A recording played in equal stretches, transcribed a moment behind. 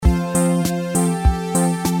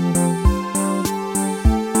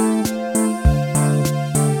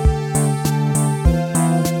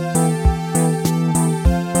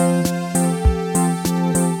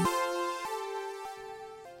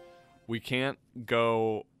can't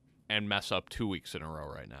go and mess up 2 weeks in a row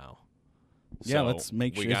right now. Yeah, So let's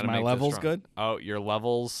make sure. we gotta Is my make this levels strong. good? Oh, your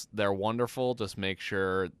levels, they're wonderful. Just make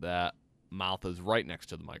sure that mouth is right next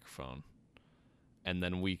to the microphone. And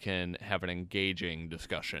then we can have an engaging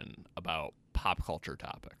discussion about pop culture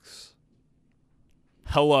topics.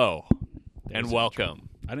 Hello There's and the welcome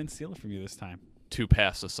I didn't steal it from you this time. to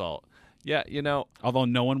Pass Assault. Yeah, Although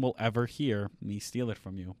no one will ever hear me steal it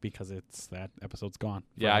from you because that episode's gone.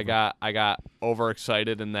 yeah, forever. I got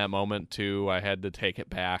overexcited in that moment too. I had to take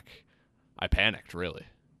it back. I panicked, really.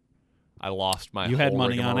 I lost my You had whole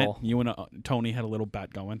money on it. rigmarole. You and Tony had a little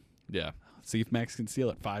bet going. Yeah. See if Max can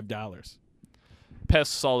steal it. $5. Pass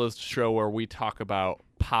Assault is the show where we talk about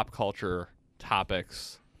pop culture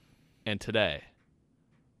topics. And today,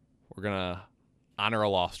 we're going to honor a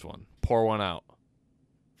lost one. Pour one out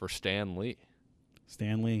for Stan Lee.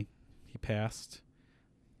 Stan Lee, he passed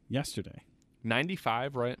yesterday.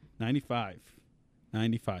 95, right? 95.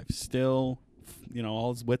 Still,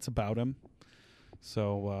 all his wits about him.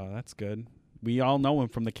 So that's good. We all know him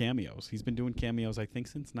from the cameos. He's been doing cameos, I think,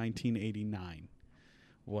 since 1989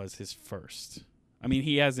 was his first. I mean,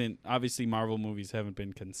 he hasn't, obviously Marvel movies haven't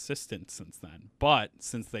been consistent since then. But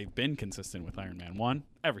since they've been consistent with Iron Man 1,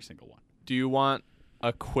 every single one. Do you want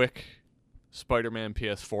a quick Spider-Man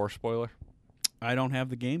PS4 spoiler? I don't have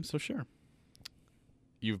the game, so sure.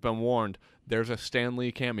 You've been warned. There's a Stan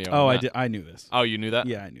Lee cameo. Oh, in I that. did. I knew this. Oh, you knew that?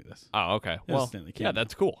 Yeah, I knew this. Oh, okay. There's a Well, Stan Lee yeah, cameo.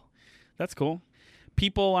 that's cool. That's cool.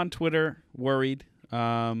 People on Twitter worried.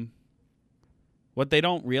 What they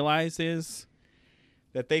don't realize is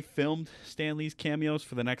that they filmed Stan Lee's cameos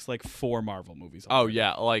for the next 4 Marvel movies. Oh, already.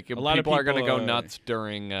 yeah. Like, A lot of people are going to people, go nuts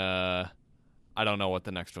during, I don't know what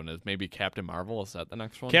the next one is. Maybe Captain Marvel? Is that the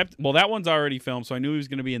next one? Well, that one's already filmed, so I knew he was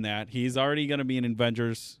going to be in that. He's already going to be in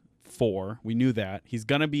Avengers 4. We knew that. He's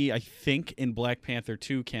going to be, I think, in Black Panther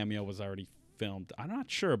 2. Cameo was already filmed. I'm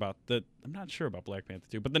not sure about Black Panther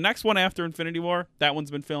 2. But the next one after Infinity War, that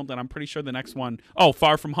one's been filmed, and I'm pretty sure the next one,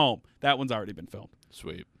 Far From Home, that one's already been filmed.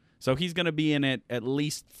 Sweet. So he's going to be in it at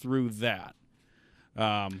least through that.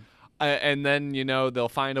 And then, they'll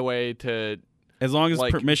find a way to, As long as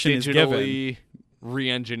permission is given. digitally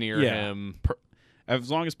re-engineer him.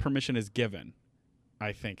 As long as permission is given,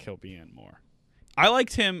 I think he'll be in more. I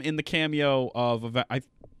liked him in the cameo of,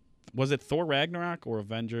 was it Thor Ragnarok or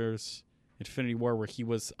Avengers Infinity War, where he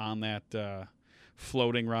was on that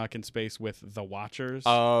floating rock in space with the Watchers.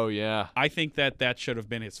 Oh, yeah. I think that should have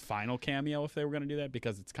been his final cameo if they were going to do that,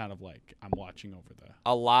 because it's kind of like I'm watching over the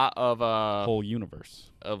A lot of whole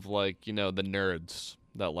universe. of the nerds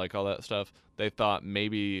that like all that stuff, they thought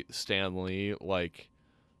maybe Stan Lee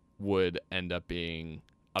would end up being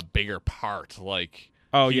a bigger part.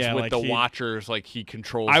 Oh, he's yeah, with the Watchers, he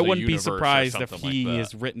controls I the wouldn't be universe or surprised if something he like that.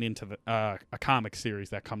 is written into the a comic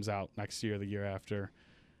series that comes out next year or the year after.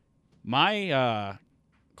 My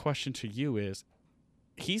question to you is,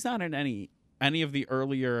 he's not in any of the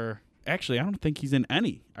earlier. Actually, I don't think he's in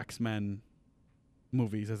any X-Men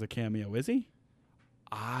movies as a cameo, is he?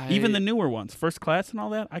 Even the newer ones, First Class and all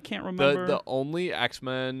that. I can't remember. The only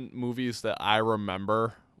X-Men movies that I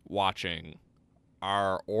remember watching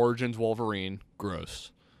are Origins Wolverine,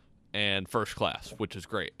 gross, and First Class, which is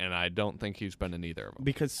great, and I don't think he's been in either of them.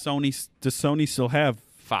 Because does Sony still have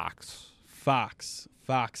Fox. Fox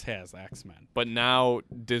has X-Men. But now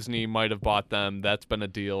Disney might have bought them. That's been a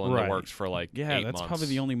deal in Right. the works for 8 that's months. probably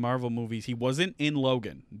the only Marvel movies. He wasn't in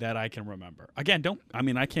Logan that I can remember. Again,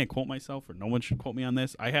 I can't quote myself, or no one should quote me on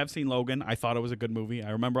this. I have seen Logan. I thought it was a good movie. I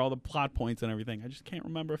remember all the plot points and everything. I just can't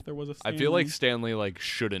remember if there was a I feel like Stan Lee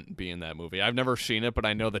shouldn't be in that movie. I've never seen it, but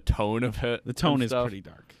I know the tone of it. the tone and is stuff. pretty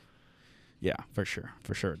dark. Yeah, for sure.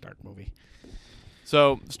 For sure a dark movie.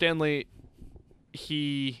 So Stan Lee,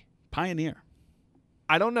 he Pioneer.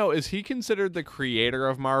 I don't know. Is he considered the creator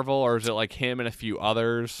of Marvel, or is it him and a few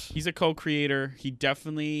others? He's a co-creator. He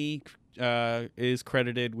definitely is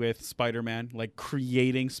credited with Spider-Man,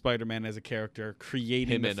 creating Spider-Man as a character,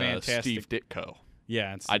 creating Him the and Fantastic. Steve Ditko.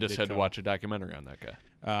 Yeah, and I Steve just had to Ditko. watch a documentary on that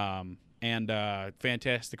guy. And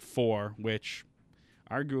Fantastic Four, which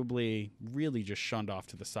arguably really just shunned off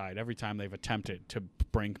to the side. Every time they've attempted to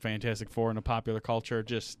bring Fantastic Four into popular culture,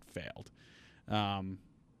 just failed.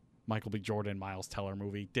 Michael B. Jordan, Miles Teller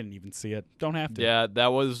movie, didn't even see it. Don't have to. Yeah, that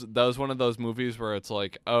was one of those movies where it's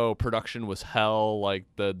production was hell,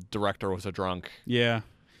 the director was a drunk. Yeah,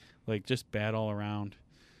 just bad all around.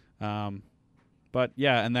 But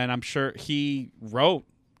yeah, and then I'm sure he wrote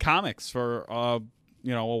comics for a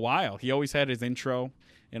while. He always had his intro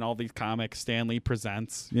in all these comics. Stan Lee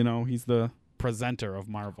presents. He's the presenter of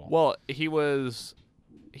Marvel. Well, he was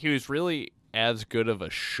really as good of a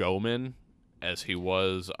showman as he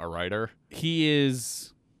was a writer. He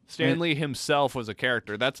is. Stan Lee himself was a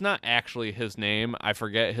character. That's not actually his name. I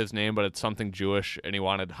forget his name, but it's something Jewish, and he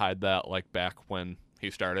wanted to hide that like back when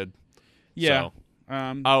he started. Yeah.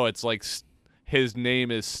 So, it's like his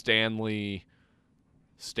name is Stanley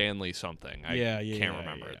something. I can't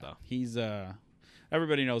remember it though. He's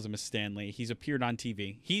everybody knows him as Stan Lee. He's appeared on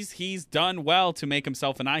TV. He's done well to make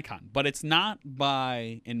himself an icon, but it's not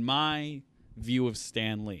by, in my view of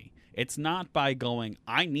Stan Lee, it's not by going,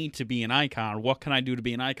 I need to be an icon. What can I do to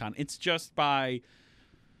be an icon? It's just by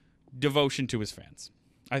devotion to his fans.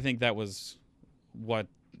 I think that was what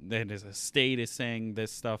his estate is saying,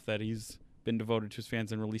 this stuff that he's been devoted to his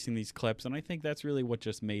fans and releasing these clips, and I think that's really what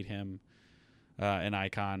just made him an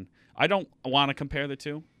icon. I don't want to compare the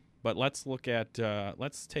two, but let's look at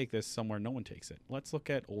let's take this somewhere no one takes it. Let's look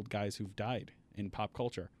at old guys who've died in pop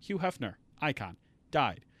culture. Hugh Hefner, icon,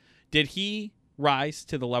 died. Did he rise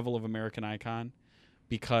to the level of American icon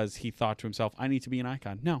because he thought to himself, I need to be an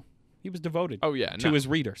icon? No. He was devoted to his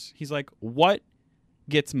readers. He's like, what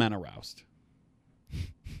gets men aroused?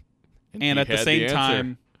 And at the same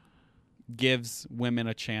time gives women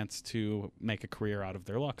a chance to make a career out of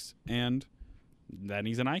their looks. And then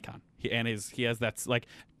he's an icon. He has that, like,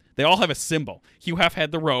 they all have a symbol. Hugh Hef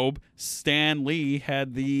had the robe. Stan Lee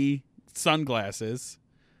had the sunglasses.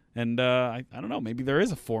 And I don't know, maybe there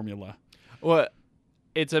is a formula. Well,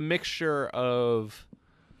 it's a mixture of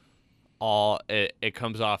it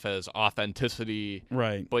comes off as authenticity,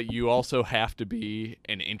 right? But you also have to be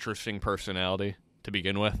an interesting personality to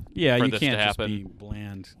begin with. Yeah, for you this can't to just happen. be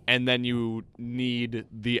bland. And then you need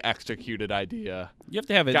the executed idea. You have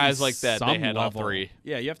to have guys like that. They had level. all three.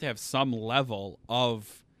 Yeah, you have to have some level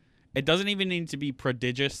of. It doesn't even need to be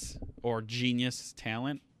prodigious or genius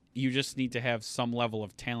talent. You just need to have some level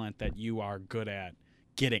of talent that you are good at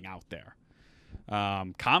getting out there.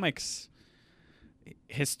 Comics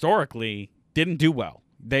historically didn't do well.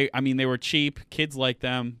 They were cheap. Kids liked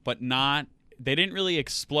them, but not. They didn't really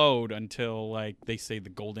explode until, like, they say the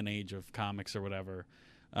golden age of comics or whatever.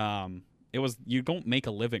 It was, you don't make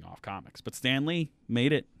a living off comics, but Stan Lee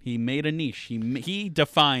made it. He made a niche. He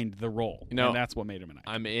defined the role, and that's what made him an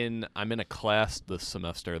icon. I'm in a class this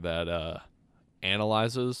semester that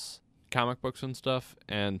analyzes comic books and stuff,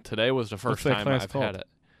 and today was the first time I've had it.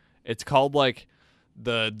 It's called like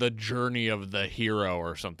the journey of the hero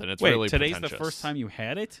or something. It's really today's pretentious. the first time you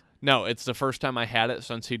had it? No, it's the first time I had it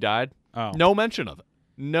since he died. Oh. No mention of it.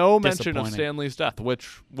 No mention of Stan Lee's death,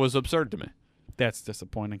 which was absurd to me. That's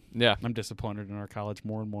disappointing. Yeah. I'm disappointed in our college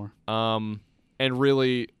more and more. And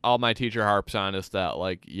really, all my teacher harps on is that,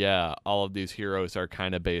 like, yeah, all of these heroes are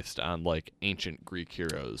kind of based on, like, ancient Greek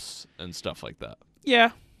heroes and stuff like that.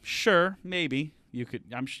 Yeah, sure, maybe. You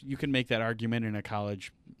could make that argument in a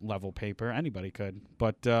college level paper. Anybody could.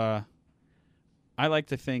 But I like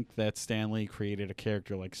to think that Stan Lee created a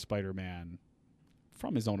character like Spider-Man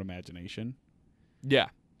from his own imagination. Yeah.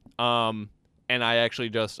 And I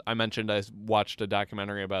actually I mentioned I watched a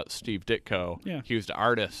documentary about Steve Ditko. Yeah. He was the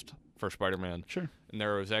artist for Spider-Man. Sure. And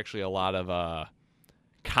there was actually a lot of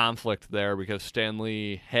conflict there because Stan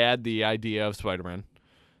Lee had the idea of Spider-Man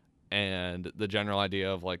and the general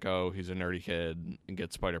idea of, like, oh, he's a nerdy kid and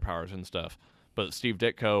gets spider powers and stuff. But Steve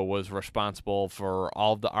Ditko was responsible for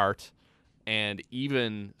all of the art and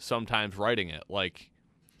even sometimes writing it. Like,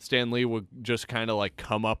 Stan Lee would just kind of, like,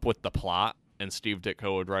 come up with the plot and Steve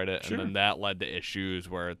Ditko would write it. Sure. And then that led to issues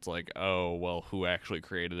where it's like, oh, well, who actually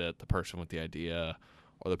created it? The person with the idea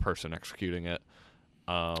or the person executing it?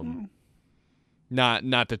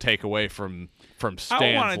 Not to take away from Stan's legacy, I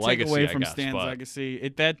don't want to take away from guess, Stan's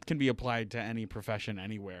legacy. That can be applied to any profession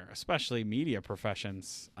anywhere, especially media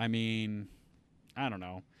professions. I mean, I don't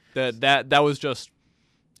know. That was just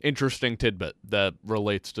interesting tidbit that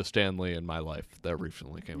relates to Stan Lee in my life that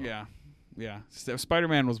recently came up. Yeah.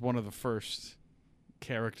 Spider-Man was one of the first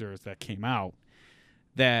characters that came out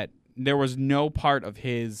that there was no part of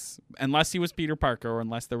his, unless he was Peter Parker or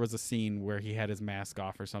unless there was a scene where he had his mask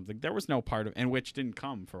off or something, there was no part of, and which didn't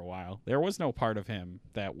come for a while, there was no part of him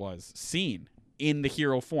that was seen in the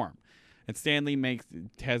hero form. And Stan Lee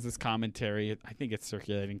has this commentary, I think it's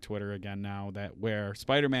circulating Twitter again now, that where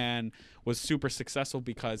Spider-Man was super successful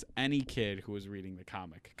because any kid who was reading the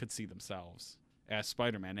comic could see themselves as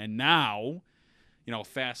Spider-Man. And now,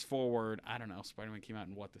 fast forward, I don't know, Spider-Man came out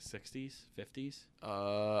in what, the 60s, 50s?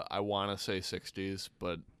 I want to say 60s,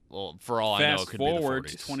 but for all I know, it could be the 40s. Fast forward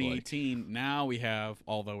to 2018, now we have,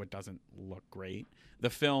 although it doesn't look great, the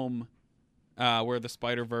film where the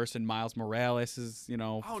Spider-Verse and Miles Morales is,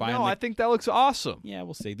 finally. No, I think that looks awesome. Yeah,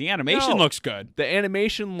 we'll see. The animation looks good. The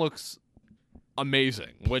animation looks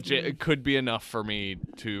amazing, which it could be enough for me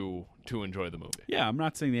to to enjoy the movie. Yeah, I'm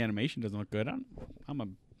not saying the animation doesn't look good. I'm a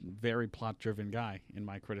very plot-driven guy in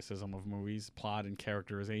my criticism of movies, plot and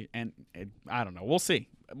characterization. And I don't know. We'll see.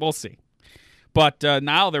 But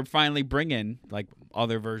now they're finally bringing like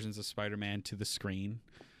other versions of Spider-Man to the screen,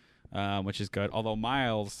 which is good. Although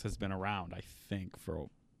Miles has been around, I think, for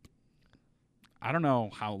I don't know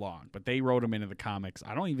how long, but they wrote him into the comics.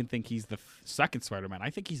 I don't even think he's the second Spider-Man. I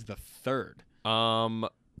think he's the third.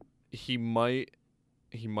 He might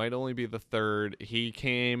only be the third. He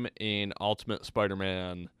came in Ultimate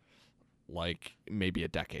Spider-Man like maybe a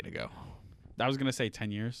decade ago. I was gonna say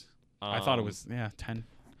 10 years. I thought it was 10.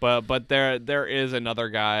 But there is another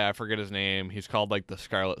guy, I forget his name. He's called like the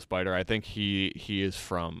Scarlet Spider. I think he is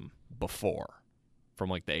from before, from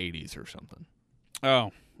like the 80s or something.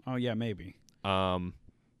 Oh yeah, maybe.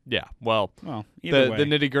 Yeah. Well, either way. the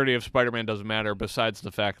nitty-gritty of Spider-Man doesn't matter besides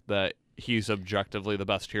the fact that he's objectively the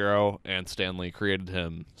best hero and Stan Lee created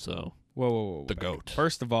him. So whoa, the GOAT.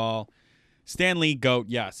 First of all, Stan Lee GOAT,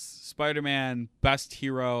 yes. Spider-Man best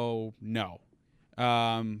hero, no.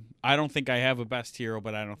 I don't think I have a best hero,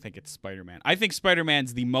 but I don't think it's Spider-Man. I think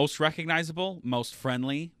Spider-Man's the most recognizable, most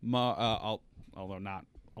friendly, although not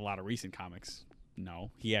a lot of recent comics.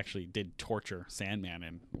 No, he actually did torture Sandman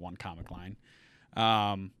in one comic line.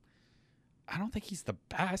 I don't think he's the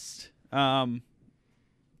best. Yeah,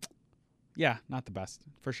 not the best,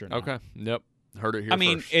 for sure. Okay, yep. Heard it here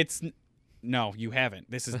first. No, you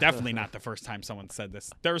haven't. This is definitely not the first time someone said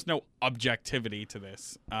this. There's no objectivity to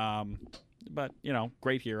this. But,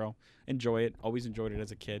 great hero. Enjoy it. Always enjoyed it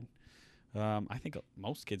as a kid. I think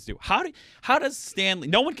most kids do. How does Stan Lee...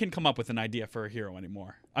 No one can come up with an idea for a hero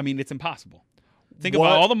anymore. I mean, it's impossible. Think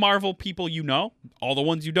about all the Marvel people you know, all the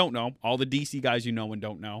ones you don't know, all the DC guys you know and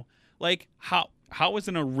don't know. Like, how is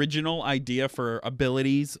an original idea for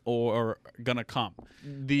abilities or gonna come?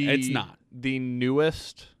 It's not. The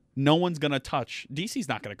newest... No one's gonna touch. DC's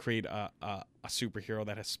not gonna create a superhero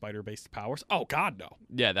that has spider-based powers. Oh God, no.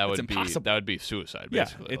 Yeah, that would be suicide.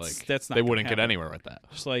 Basically, that's not. They wouldn't get anywhere with that.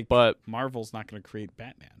 Just like, but Marvel's not gonna create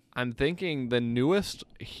Batman. I'm thinking the newest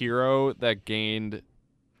hero that gained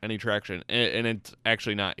any traction, and it's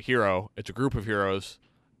actually not hero. It's a group of heroes,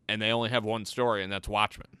 and they only have one story, and that's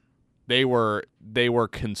Watchmen. They were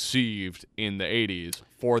conceived in the 80s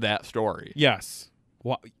for that story. Yes.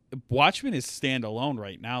 Watchmen is standalone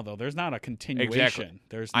right now, though. There's not a continuation.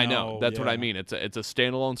 Exactly. I know. That's what I mean. It's a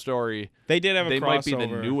standalone story. They did have a crossover. They might be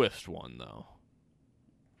the newest one, though.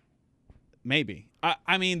 Maybe.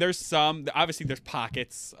 I mean, there's some. Obviously, there's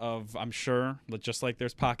pockets of, I'm sure, just like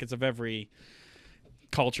there's pockets of every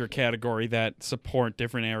culture category that support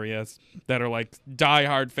different areas that are like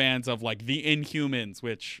diehard fans of like the Inhumans,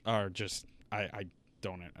 which are just, I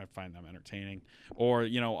find them entertaining, or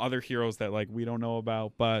other heroes that like we don't know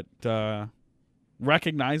about, but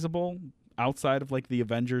recognizable outside of like the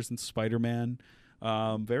Avengers and Spider-Man.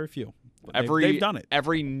 Very few. They've done it.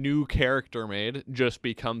 Every new character made just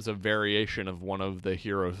becomes a variation of one of the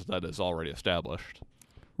heroes that is already established.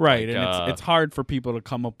 Right, and it's hard for people to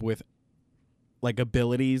come up with like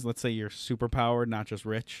abilities. Let's say you're superpowered, not just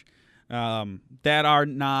rich, that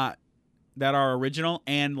are original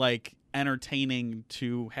and like entertaining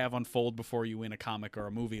to have unfold before you in a comic or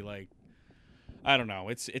a movie. Like, I don't know,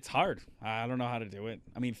 it's hard. I don't know how to do it.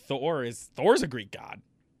 I mean, Thor's a Greek god,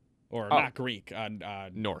 or not Greek,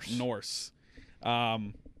 Norse.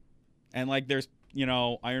 And like there's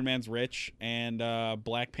Iron Man's rich, and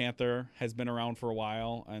Black Panther has been around for a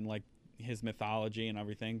while, and like his mythology and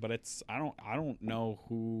everything, but I don't know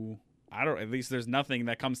who. At least there's nothing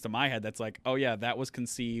that comes to my head that's like, oh yeah, that was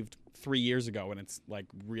conceived 3 years ago and it's like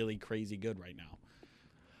really crazy good right now.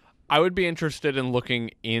 I would be interested in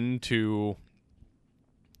looking into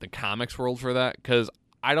the comics world for that, because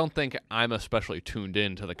I don't think I'm especially tuned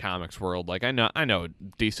into the comics world. Like I know a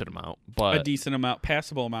decent amount, but a decent amount,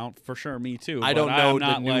 passable amount for sure. Me too. I don't know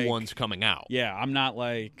the new ones coming out. Yeah, I'm not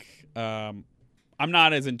like I'm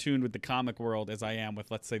not as in tune with the comic world as I am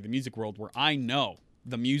with, let's say, the music world, where I know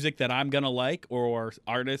the music that I'm going to like or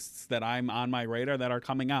artists that I'm on my radar that are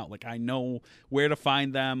coming out. Like, I know where to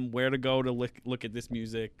find them, where to go to look at this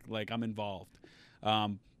music. Like, I'm involved.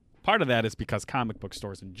 Part of that is because comic book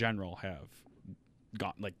stores in general have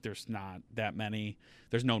gone, like, there's not that many.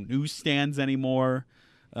 There's no newsstands anymore.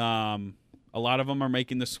 A lot of them are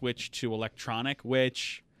making the switch to electronic,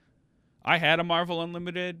 which I had a Marvel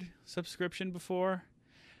Unlimited subscription before.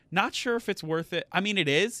 Not sure if it's worth it. I mean, it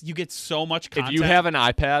is. You get so much content. If you have an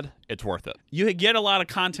iPad, it's worth it. You get a lot of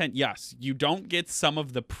content, yes. You don't get some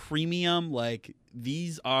of the premium, like,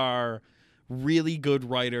 these are really good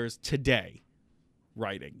writers today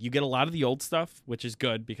writing. You get a lot of the old stuff, which is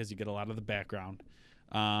good because you get a lot of the background.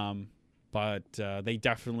 but they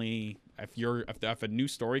definitely, if a new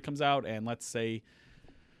story comes out, and let's say,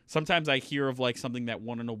 sometimes I hear of like something that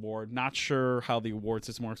won an award. Not sure how the award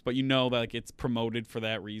system works, but that like it's promoted for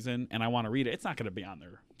that reason, and I want to read it. It's not going to be on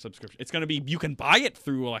their subscription. It's going to be, you can buy it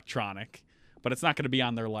through electronic, but it's not going to be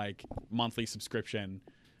on their like monthly subscription.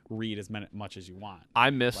 Read as much as you want. I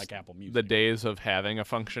miss like Apple Music. the days of having a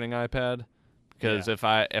functioning iPad, because if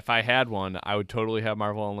I had one, I would totally have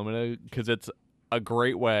Marvel Unlimited, because it's a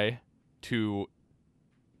great way to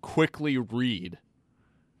quickly read,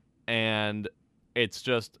 and it's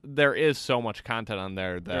just, there is so much content on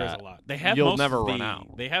there that there's a lot. They have you'll most never of the, run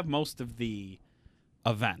out. They have most of the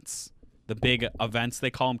events, the big events.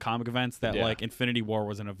 They call them comic events. That like Infinity War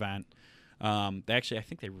was an event. They actually, I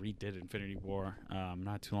think they redid Infinity War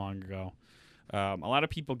not too long ago. A lot of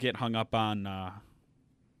people get hung up on,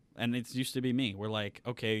 and it used to be me. We're like,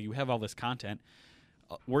 okay, you have all this content.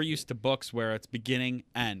 We're used to books where it's beginning,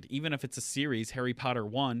 end. Even if it's a series, Harry Potter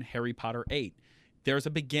 1, Harry Potter 8. There's a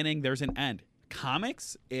beginning, there's an end.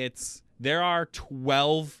 Comics, there are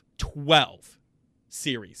 12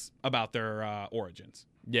 series about their origins.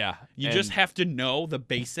 Yeah. You just have to know the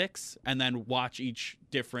basics and then watch each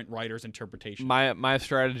different writer's interpretation. My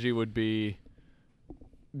strategy would be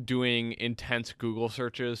doing intense Google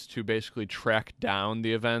searches to basically track down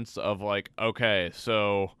the events of like, okay,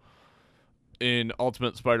 so in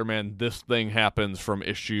Ultimate Spider-Man, this thing happens from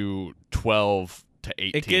issue 12 to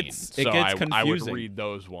 18. It gets confusing. I would read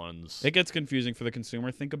those ones. It gets confusing for the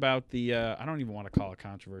consumer. Think about the I don't even want to call it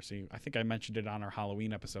controversy. I think I mentioned it on our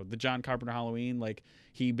Halloween episode. The John Carpenter Halloween, like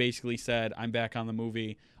he basically said, I'm back on the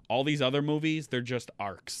movie. All these other movies, they're just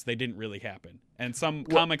arcs. They didn't really happen. And some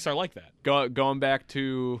comics are like that. Going back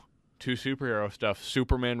to superhero stuff,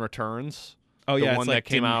 Superman Returns. Oh, the yeah, one it's that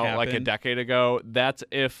came out happen. like a decade ago. That's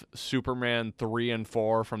if Superman 3 and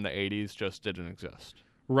 4 from the 80s just didn't exist.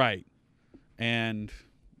 Right. And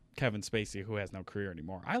Kevin Spacey, who has no career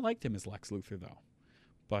anymore. I liked him as Lex Luthor, though.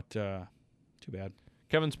 But too bad.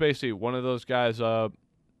 Kevin Spacey, one of those guys,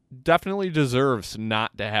 definitely deserves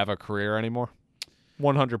not to have a career anymore.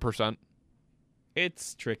 100%.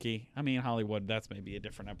 It's tricky. I mean, Hollywood, that's maybe a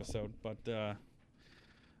different episode. But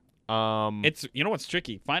it's, you know what's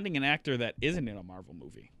tricky? Finding an actor that isn't in a Marvel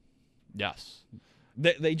movie. Yes.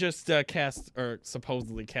 They just cast, or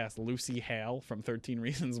supposedly cast, Lucy Hale from 13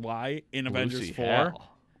 Reasons Why in Avengers 4. Hale.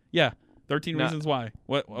 Yeah, 13 Reasons Why.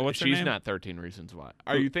 What's her name? She's not 13 Reasons Why.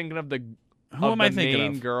 Are you thinking of the Who am I thinking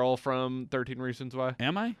main of? girl from 13 Reasons Why?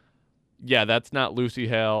 Am I? Yeah, that's not Lucy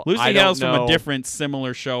Hale. Lucy I Hale's don't from know. a different,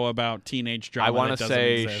 similar show about teenage drama. I want that to doesn't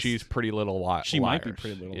say exist. she's Pretty Little Liars. She might be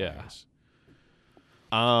Pretty Little Liars.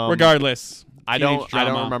 Regardless, I teenage don't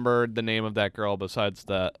drama. remember the name of that girl besides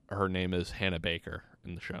that her name is Hannah Baker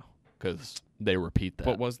in the show, because they repeat that.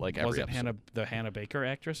 But was like was every it episode. the Hannah Baker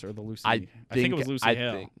actress or the Lucy? I think it was Lucy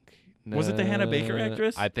Hale. Was it the Hannah Baker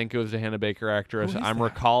actress? I think it was the Hannah Baker actress. Who is I'm that?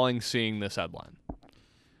 recalling seeing this headline.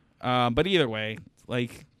 But either way,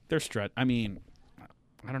 like they're I mean,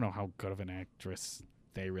 I don't know how good of an actress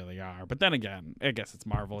they really are. But then again, I guess it's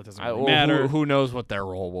Marvel. It doesn't really matter. Who knows what their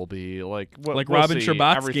role will be? Like we'll Robin see.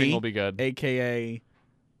 Scherbatsky, Everything will be good. AKA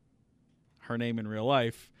her name in real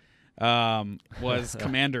life, was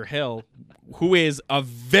Commander Hill, who is a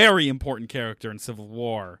very important character in Civil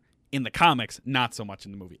War in the comics, not so much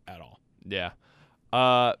in the movie at all. Yeah.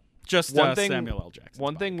 Just One thing- Samuel L. Jackson.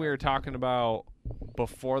 One thing we were talking about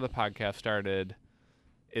before the podcast started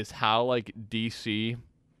is how like DC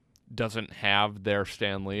doesn't have their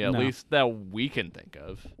Stan Lee, at No. least that we can think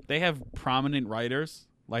of. They have prominent writers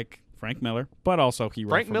like Frank Miller, but also he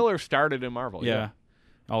wrote Frank for, Miller started in Marvel. Yeah.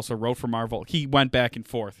 Also wrote for Marvel. He went back and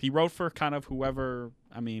forth. He wrote for kind of whoever,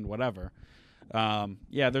 I mean, whatever.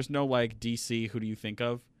 Yeah, there's no like DC. Who do you think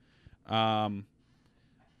of?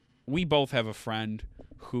 We both have a friend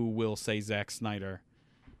who will say Zack Snyder.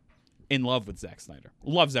 In love with Zack Snyder.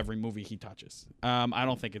 Loves every movie he touches. I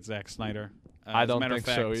don't think it's Zack Snyder. I As a don't matter think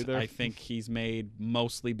of so fact, either. I think he's made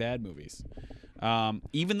mostly bad movies.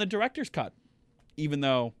 Even the director's cut. Even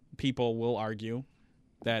though people will argue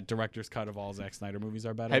that director's cut of all Zack Snyder movies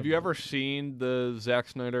are better. Have you ever seen the Zack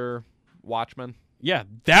Snyder Watchmen? Yeah,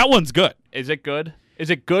 that one's good. Is it good? Is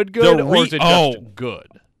it good, or is it just good?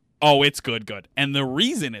 Oh, it's good. And the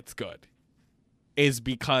reason it's good is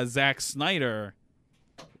because Zack Snyder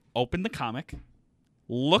opened the comic,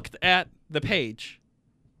 looked at the page,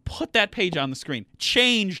 put that page on the screen,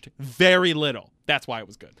 changed very little. That's why it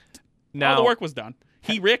was good. Now, All the work was done.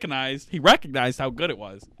 He recognized how good it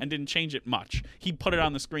was and didn't change it much. He put it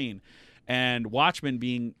on the screen. And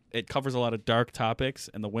Watchmen it covers a lot of dark topics,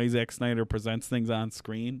 and the way Zack Snyder presents things on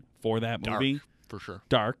screen for that movie, for sure.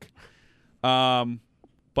 dark.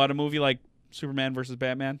 But a movie like Superman versus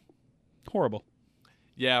Batman, horrible.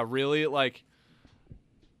 Yeah, really. Like,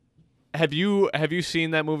 have you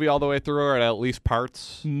seen that movie all the way through, or at least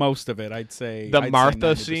parts? Most of it, I'd say. The I'd say Martha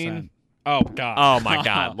 90%. scene? Oh God. Oh my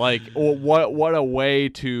God! Like, what a way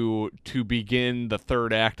to begin the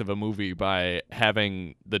third act of a movie by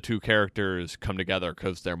having the two characters come together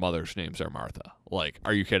because their mother's names are Martha. Like,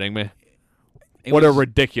 are you kidding me? What a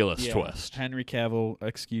ridiculous twist! Henry Cavill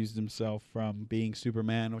excused himself from being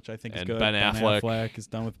Superman, which I think is And good. Ben Affleck is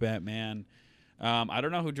done with Batman. I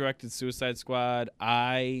don't know who directed Suicide Squad.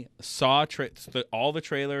 I saw all the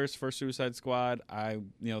trailers for Suicide Squad.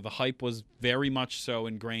 The hype was very much so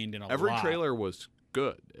ingrained in a Every lot. trailer was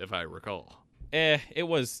good, if I recall. It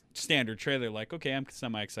was standard trailer. Like, okay, I'm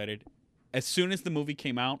semi-excited. As soon as the movie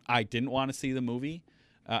came out, I didn't want to see the movie.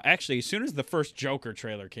 Actually, as soon as the first Joker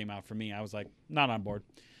trailer came out for me, I was like, not on board.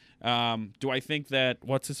 Do I think that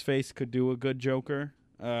What's-His-Face could do a good Joker?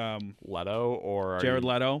 Leto or Jared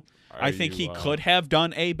Leto. I think he could have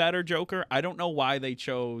done a better Joker. I don't know why they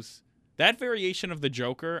chose that variation of the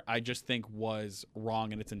Joker. I just think was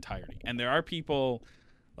wrong in its entirety. And there are people,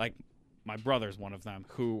 like my brother's one of them,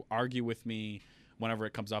 who argue with me whenever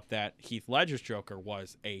it comes up that Heath Ledger's Joker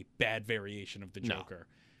was a bad variation of the Joker.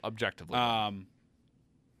 No, objectively.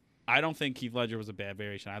 I don't think Heath Ledger was a bad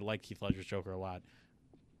variation. I like Heath Ledger's Joker a lot.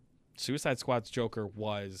 Suicide Squad's Joker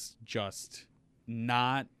was just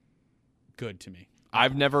not good to me.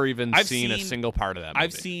 I've never even seen a single part of that movie.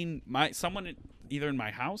 I've seen someone either in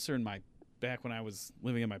my house or back when I was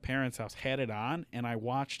living in my parents' house had it on, and I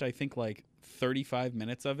watched I think like 35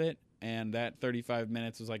 minutes of it, and that 35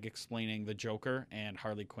 minutes was like explaining the Joker and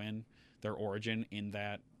Harley Quinn, their origin in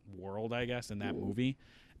that world, I guess, in that movie.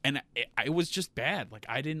 And it was just bad. Like,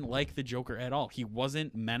 I didn't like the Joker at all. He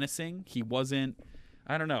wasn't menacing. He wasn't,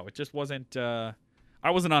 I don't know. It just wasn't, I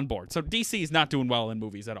wasn't on board. So DC is not doing well in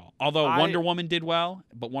movies at all. Although Wonder Woman did well,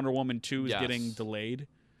 but Wonder Woman 2 is getting delayed.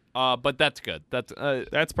 But that's good.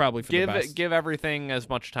 That's probably for the best. Give everything as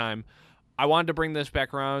much time. I wanted to bring this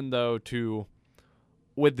back around, though, to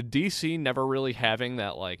with DC never really having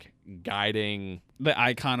that, like, guiding... The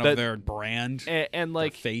icon of their brand. And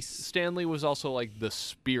like, face. Stan Lee was also, like, the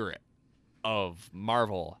spirit of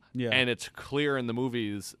Marvel. Yeah. And it's clear in the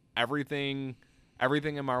movies, everything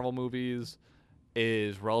in Marvel movies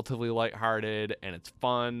is relatively lighthearted, and it's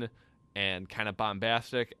fun and kind of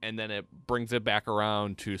bombastic, and then it brings it back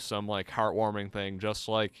around to some, like, heartwarming thing, just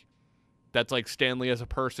like... That's like Stan Lee as a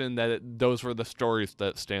person, those were the stories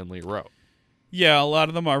that Stan Lee wrote. Yeah, a lot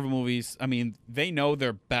of the Marvel movies, I mean, they know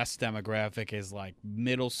their best demographic is like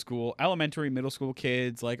elementary, middle school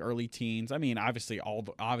kids, like early teens. I mean, obviously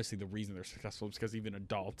the reason they're successful is because even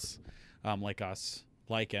adults like us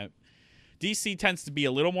like it. DC tends to be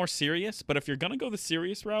a little more serious, but if you're going to go the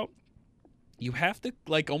serious route, you have to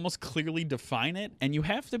like almost clearly define it, and you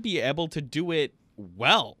have to be able to do it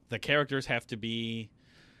well. The characters have to be,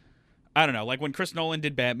 I don't know, like when Chris Nolan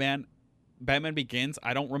did Batman Begins,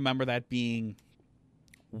 I don't remember that being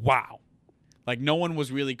wow. Like, no one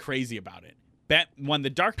was really crazy about it. When The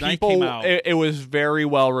Dark Knight came out... It was very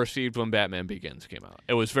well received when Batman Begins came out.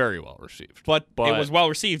 It was very well received. But it was well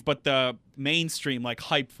received, but the mainstream, like,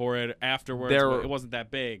 hype for it afterwards, it wasn't that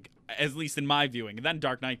big, at least in my viewing. And then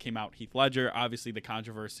Dark Knight came out. Heath Ledger, obviously the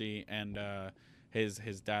controversy, and his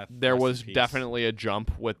death. There was definitely a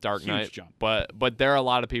jump with Dark Knight. Huge jump. But there are a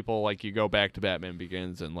lot of people, like, you go back to Batman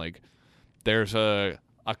Begins, and, like... There's a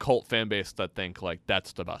cult fan base that think, like,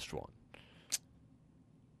 that's the best one.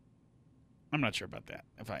 I'm not sure about that,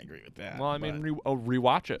 if I agree with that. Well, I mean,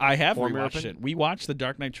 rewatch it. I have rewatched it. We watch the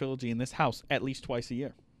Dark Knight trilogy in this house at least twice a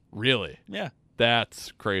year. Really? Yeah.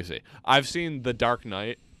 That's crazy. I've seen The Dark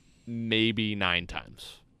Knight maybe 9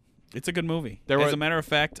 times. It's a good movie. As a matter of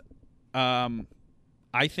fact,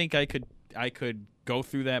 I think I could go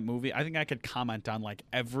through that movie. I think I could comment on, like,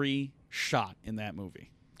 every shot in that movie.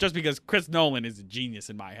 Just because Chris Nolan is a genius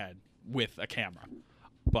in my head with a camera.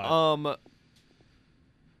 But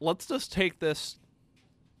let's just take this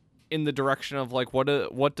in the direction of, like, what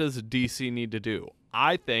does DC need to do?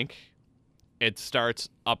 I think it starts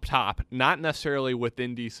up top, not necessarily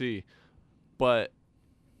within DC, but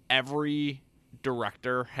every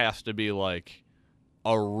director has to be, like,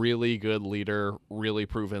 a really good leader, really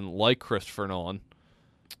proven, like Christopher Nolan.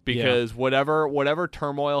 Because whatever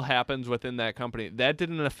turmoil happens within that company, that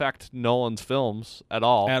didn't affect Nolan's films at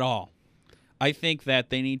all. At all. I think that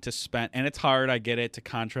they need to spend, and it's hard, I get it, to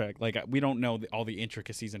contract. Like, we don't know all the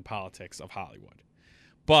intricacies and politics of Hollywood.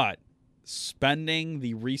 But spending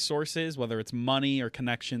the resources, whether it's money or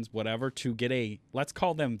connections, whatever, to get let's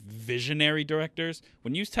call them visionary directors.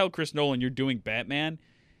 When you tell Chris Nolan you're doing Batman,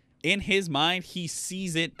 in his mind, he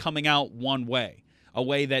sees it coming out one way, a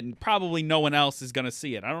way that probably no one else is going to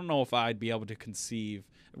see it. I don't know if I'd be able to conceive.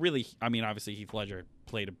 Really, I mean, obviously Heath Ledger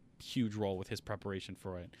played a huge role with his preparation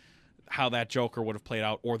for it. How that Joker would have played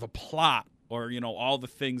out, or the plot, or all the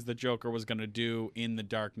things the Joker was going to do in The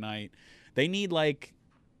Dark Knight. They need like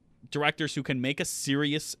directors who can make a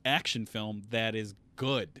serious action film that is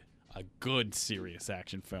good, a good serious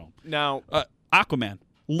action film. Now, Aquaman.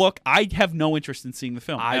 Look, I have no interest in seeing the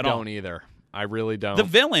film. I at don't all. either. I really don't. The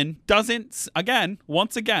villain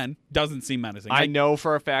once again, doesn't seem menacing. I know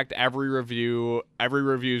for a fact every review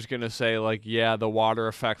is going to say, like, yeah, the water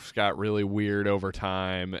effects got really weird over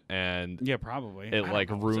time, and yeah, probably it like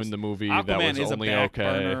ruined the movie. Aquaman that was is only a back okay.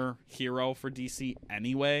 burner hero for DC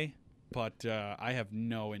anyway, but I have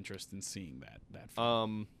no interest in seeing that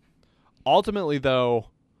film. Ultimately, though,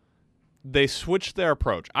 they switched their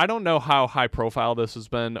approach. I don't know how high profile this has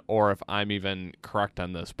been, or if I'm even correct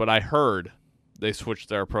on this, but I heard they switched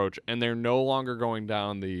their approach, and they're no longer going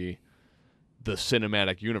down the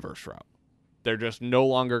cinematic universe route. They're just no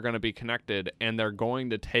longer going to be connected, and they're going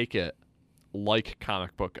to take it like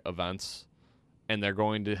comic book events, and they're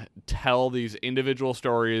going to tell these individual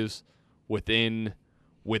stories within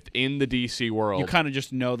the DC world. You kind of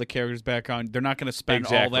just know the character's background. They're not going to spend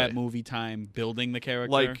all that movie time building the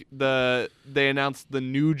character. Like they announced the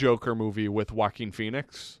new Joker movie with Joaquin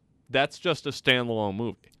Phoenix. That's just a standalone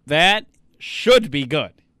movie. That should be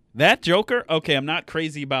good. That Joker, okay, I'm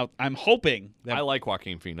hoping that I like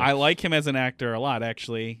Joaquin Phoenix. I like him as an actor a lot,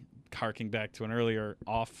 actually. Harking back to an earlier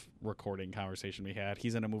off-recording conversation we had,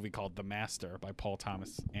 he's in a movie called The Master by Paul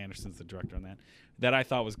Thomas Anderson's the director on that I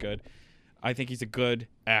thought was good. I think he's a good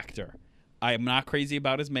actor. I am not crazy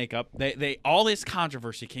about his makeup. They all this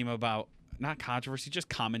controversy came about, not controversy, just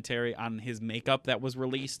commentary on his makeup that was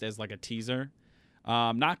released as like a teaser.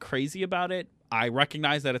 Not crazy about it. I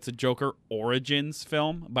recognize that it's a Joker Origins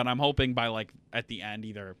film, but I'm hoping by like at the end,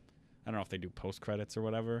 either I don't know if they do post credits or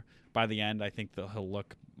whatever. By the end, I think that he'll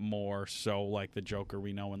look more so like the Joker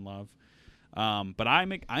we know and love. But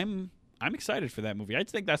I'm excited for that movie. I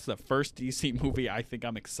think that's the first DC movie I think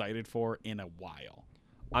I'm excited for in a while.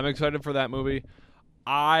 I'm excited for that movie.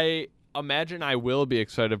 I imagine I will be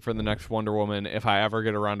excited for the next Wonder Woman if I ever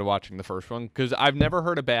get around to watching the first one, because I've never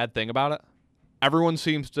heard a bad thing about it. Everyone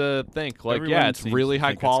seems to think, like, Everyone it's really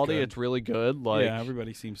high quality. It's really good. Like, yeah,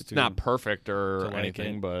 everybody seems to. It's not perfect or like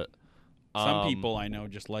anything, it. but some people I know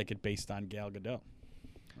just like it based on Gal Gadot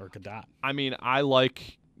or Gadot. I mean, I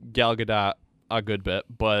like Gal Gadot a good bit,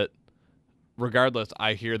 but regardless,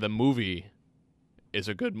 I hear the movie is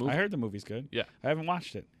a good movie. I heard the movie's good. Yeah. I haven't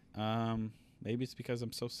watched it. Maybe it's because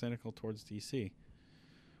I'm so cynical towards DC.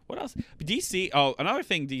 What else? DC. Oh, another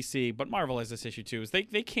thing DC, but Marvel has this issue too, is they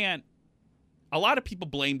can't. A lot of people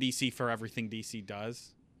blame DC for everything DC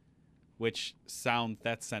does,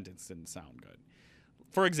 that sentence didn't sound good.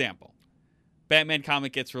 For example, Batman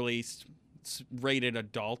comic gets released, it's rated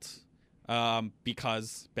adult,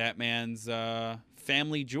 because Batman's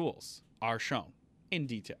family jewels are shown in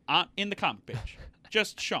detail in the comic page,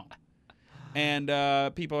 just shown, and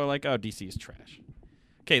people are like, "Oh, DC is trash."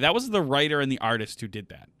 Okay, that was the writer and the artist who did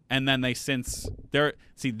that, and then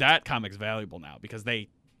that comic's valuable now because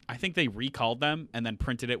I think they recalled them and then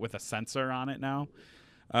printed it with a censor on it now.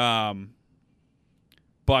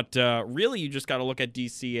 But really, you just got to look at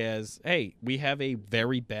DC as, hey, we have a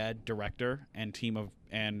very bad director and team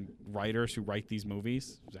and writers who write these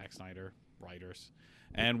movies, Zack Snyder writers,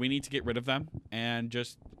 and we need to get rid of them and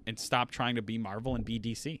stop trying to be Marvel and be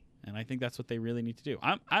DC. And I think that's what they really need to do.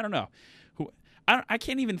 I don't know. I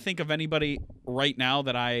can't even think of anybody right now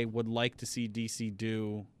that I would like to see DC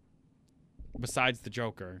do besides the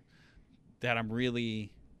Joker that I'm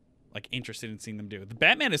really like interested in seeing them do. The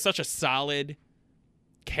Batman is such a solid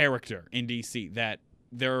character in DC that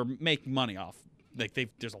they're making money off. Like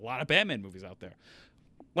there's a lot of Batman movies out there.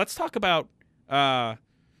 Let's talk about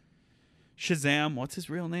Shazam. What's his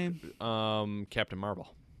real name? Captain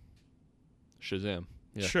Marvel. Shazam.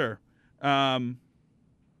 Yeah. Sure. That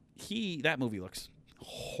movie looks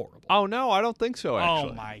horrible. Oh no, I don't think so.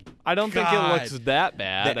 Actually, oh my! I don't think it looks that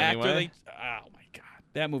bad. The anyway, oh my god,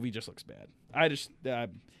 that movie just looks bad.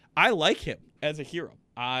 I like him as a hero.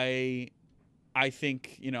 I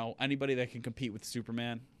think anybody that can compete with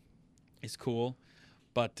Superman is cool,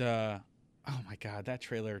 but oh my god, that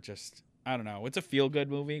trailer just. I don't know. It's a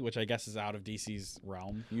feel-good movie, which I guess is out of DC's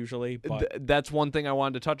realm usually. But that's one thing I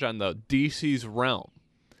wanted to touch on, though. DC's realm.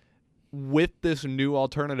 With this new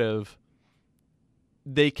alternative,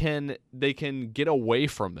 they can get away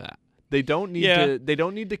from that. They don't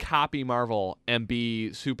need to copy Marvel and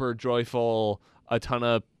be super joyful, a ton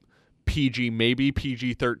of PG, maybe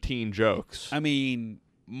PG-13 jokes. I mean,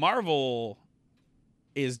 Marvel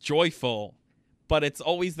is joyful, but it's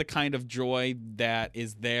always the kind of joy that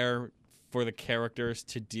is there for the characters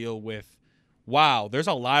to deal with. Wow, there's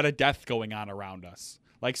a lot of death going on around us.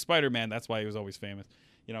 Like Spider-Man, that's why he was always famous.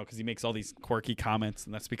 Because he makes all these quirky comments,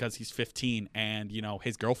 and that's because he's 15, and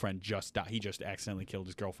his girlfriend just died. He just accidentally killed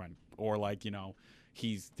his girlfriend, or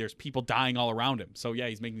there's people dying all around him. So yeah,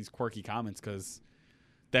 he's making these quirky comments because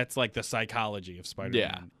that's like the psychology of Spider-Man,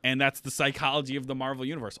 Yeah. and that's the psychology of the Marvel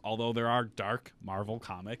universe. Although there are dark Marvel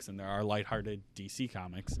comics and there are lighthearted DC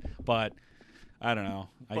comics, but I don't know.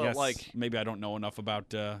 I guess maybe I don't know enough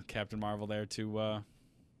about Captain Marvel there to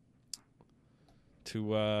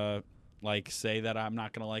say that I'm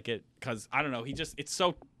not gonna like it, because I don't know.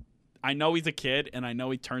 I know he's a kid, and I know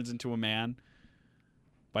he turns into a man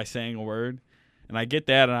by saying a word, and I get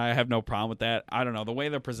that, and I have no problem with that. I don't know, the way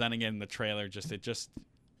they're presenting it in the trailer,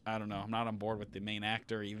 I don't know. I'm not on board with the main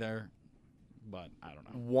actor either, but I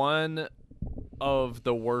don't know. One of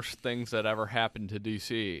the worst things that ever happened to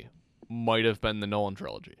DC might have been the Nolan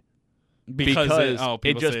trilogy. Because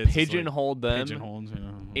it just pigeonholed them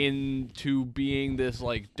into being this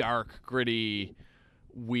dark, gritty,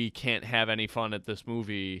 we can't have any fun at this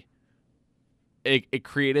movie. It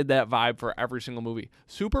created that vibe for every single movie.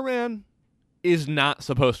 Superman is not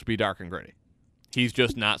supposed to be dark and gritty. He's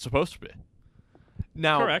just not supposed to be.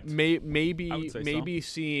 Now, correct. Maybe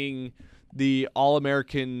seeing the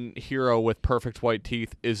all-American hero with perfect white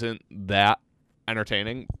teeth isn't that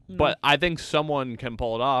entertaining, but I think someone can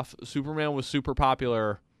pull it off. Superman was super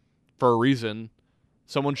popular for a reason.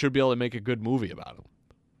 Someone should be able to make a good movie about him.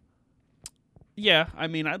 Yeah, I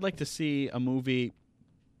mean, I'd like to see a movie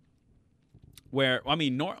where,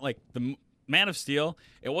 the Man of Steel,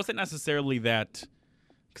 it wasn't necessarily that,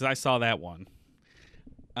 because I saw that one.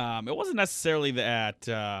 It wasn't necessarily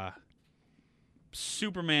that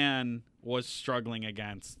Superman was struggling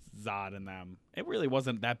against Zod and them. It really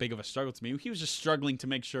wasn't that big of a struggle to me. He was just struggling to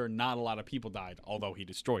make sure not a lot of people died, although he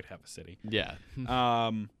destroyed half a city. Yeah.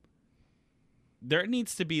 There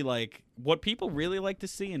needs to be what people really like to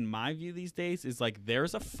see, in my view these days, is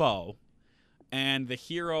there's a foe, and the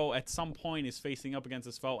hero at some point is facing up against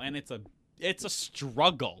this foe, and it's a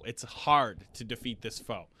struggle. It's hard to defeat this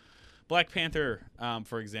foe. Black Panther,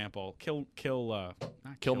 for example, Killmonger.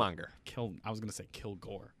 I was gonna say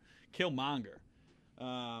Kilgore. Killmonger.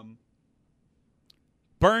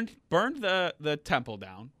 Burned the temple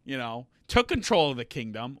down. Took control of the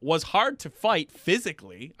kingdom. Was hard to fight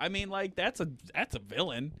physically. I mean, that's a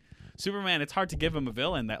villain. Superman, it's hard to give him a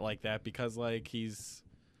villain that because I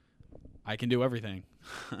can do everything.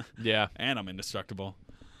 Yeah, and I'm indestructible.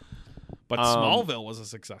 But Smallville was a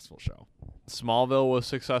successful show. Smallville was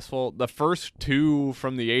successful. The first two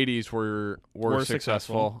from the 80s were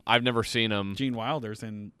successful. I've never seen them. Gene Wilder's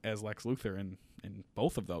as Lex Luthor in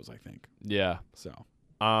both of those, I think. Yeah. So,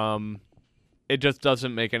 it just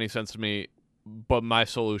doesn't make any sense to me. But my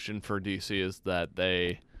solution for DC is that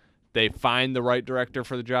they find the right director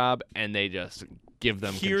for the job, and they just give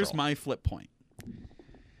them Here's control. my flip point.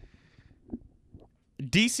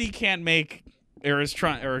 DC can't make,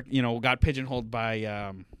 got pigeonholed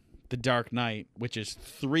by The Dark Knight, which is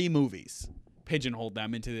 3 movies, pigeonholed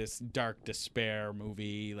them into this dark despair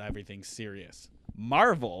movie, everything's serious.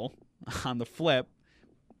 Marvel, on the flip,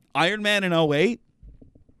 Iron Man in 2008,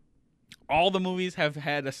 all the movies have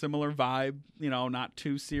had a similar vibe, not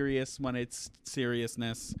too serious when it's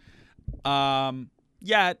seriousness,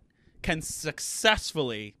 yet can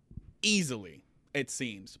successfully, easily, it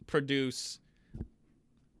seems, produce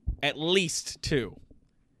at least 2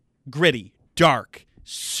 gritty, dark,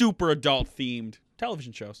 super adult themed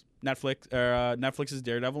television shows. Netflix's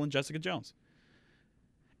Daredevil and Jessica Jones.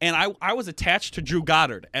 And I was attached to Drew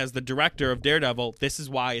Goddard as the director of Daredevil. This is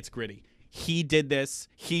why it's gritty. He did this.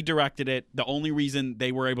 He directed it. The only reason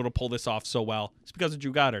they were able to pull this off so well is because of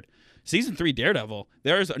Drew Goddard. Season 3 Daredevil,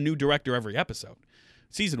 there's a new director every episode.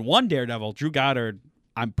 Season 1 Daredevil, Drew Goddard,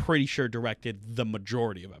 I'm pretty sure directed the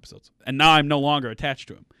majority of episodes. And now I'm no longer attached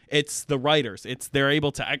to him. It's the writers. They're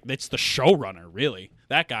able to act. It's the showrunner, really.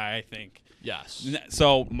 That guy, I think. Yes.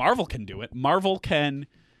 So Marvel can do it. Marvel can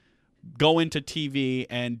go into TV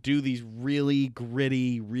and do these really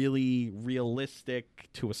gritty, really realistic,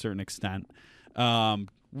 to a certain extent.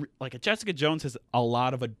 Jessica Jones has a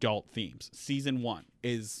lot of adult themes. Season 1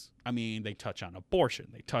 is, they touch on abortion.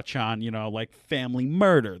 They touch on, family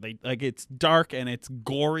murder. It's dark and it's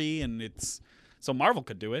gory, and so Marvel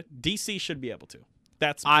could do it. DC should be able to.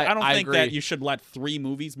 I don't think agree. that you should let 3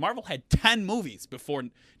 movies. Marvel had 10 movies before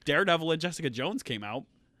Daredevil and Jessica Jones came out.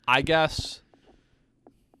 I guess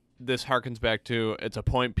this harkens back to, it's a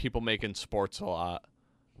point people make in sports a lot,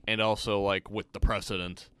 and also like with the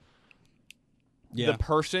precedent. Yeah. The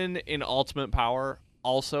person in ultimate power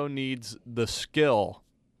also needs the skill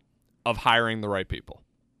of hiring the right people,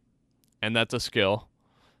 and that's a skill.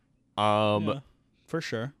 Yeah, for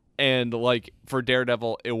sure. And like for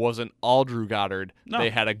Daredevil, it wasn't all Drew Goddard. No. They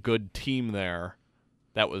had a good team there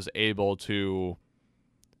that was able to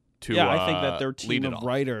I think that their lead team it of all.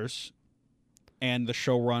 writers and the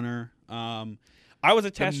showrunner. I was The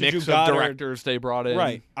attached to mix Drew of Goddard. directors they brought in.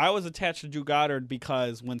 Right. I was attached to Drew Goddard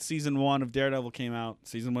because when season 1 of Daredevil came out,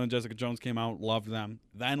 season 1 of Jessica Jones came out, loved them.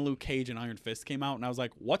 Then Luke Cage and Iron Fist came out, and I was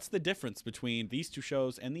like, what's the difference between these two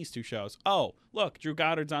shows and these two shows? Oh, look, Drew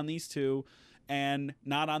Goddard's on these two and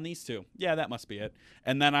not on these two. Yeah, that must be it.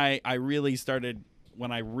 And then I really started,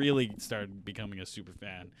 when I really started becoming a super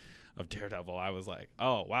fan of Daredevil, I was like,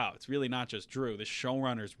 oh, wow, it's really not just Drew. This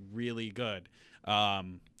showrunner's really good.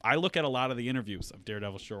 I look at a lot of the interviews of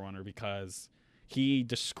Daredevil showrunner because he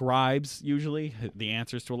describes usually the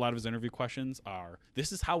answers to a lot of his interview questions are,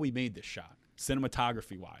 this is how we made this shot,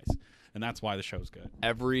 cinematography wise, and that's why the show's good.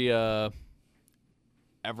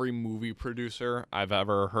 Every movie producer I've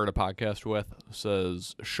ever heard a podcast with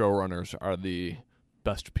says showrunners are the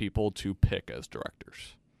best people to pick as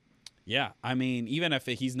directors. Yeah, I mean, even if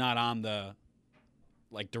he's not on the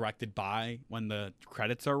like directed by when the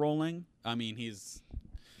credits are rolling, I mean, It's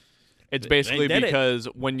They basically did it. because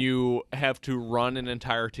when you have to run an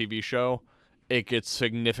entire TV show, it gets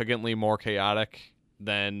significantly more chaotic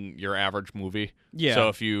than your average movie. Yeah. So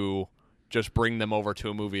if you just bring them over to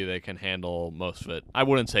a movie, they can handle most of it. I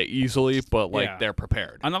wouldn't say easily, but like Yeah. they're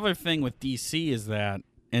prepared. Another thing with DC is that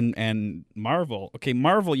and Marvel. Okay,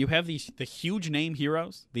 Marvel, you have the huge name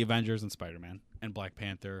heroes, the Avengers and Spider-Man and Black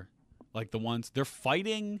Panther, like the ones they're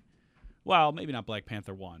fighting. Well, maybe not Black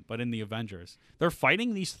Panther 1, but in the Avengers, they're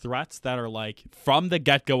fighting these threats that are like from the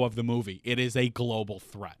get-go of the movie. It is a global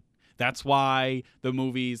threat. That's why the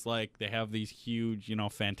movies, like, they have these huge,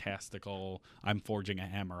 fantastical, I'm forging a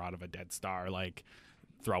hammer out of a dead star, like,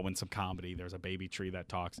 throw in some comedy. There's a baby tree that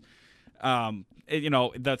talks.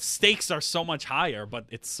 The stakes are so much higher, but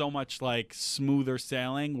it's so much, like, smoother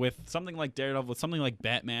sailing. With something like Daredevil, with something like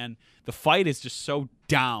Batman, the fight is just so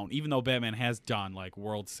down, even though Batman has done, like,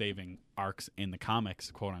 world-saving arcs in the comics,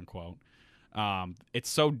 quote-unquote. It's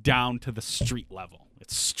so down to the street level.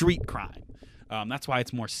 It's street crime. That's why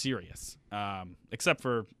it's more serious, except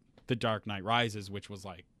for The Dark Knight Rises, which was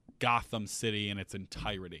like Gotham City in its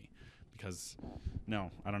entirety. Because,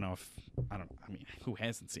 who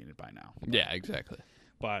hasn't seen it by now? Yeah, exactly.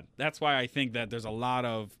 But that's why I think that there's a lot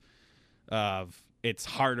of it's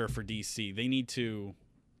harder for DC. They need to.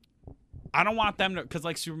 I don't want them to, because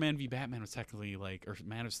like Superman v Batman was technically like, or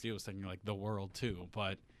Man of Steel was technically like the world too.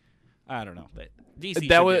 But I don't know. DC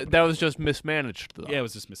That was just mismanaged, though. Yeah, it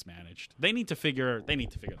was just mismanaged. They need to figure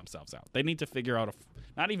themselves out. They need to figure out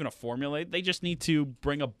not even a formula. They just need to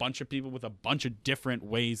bring a bunch of people with a bunch of different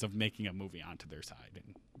ways of making a movie onto their side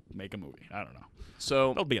and make a movie. I don't know.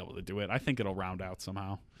 So They'll be able to do it. I think it'll round out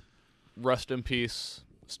somehow. rest in peace,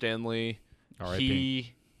 Stan Lee.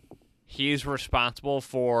 R.I.P. He's responsible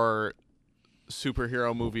for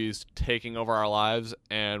superhero movies taking over our lives,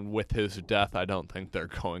 and with his death, I don't think they're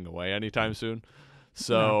going away anytime soon.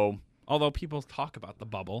 So, Although people talk about the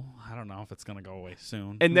bubble, I don't know if it's going to go away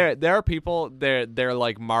soon. and there are people they're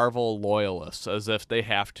like Marvel loyalists, as if they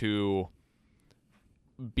have to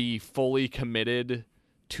be fully committed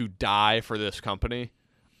to die for this company.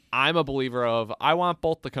 I'm a believer of I want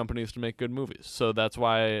both the companies to make good movies, so that's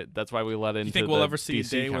why we let into. You think we'll the ever see a DC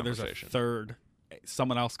day where there's a conversation. third,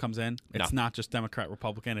 someone else comes in? It's No. not just Democrat,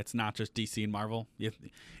 Republican. It's not just DC and Marvel. Do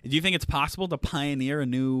you think it's possible to pioneer a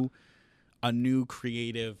new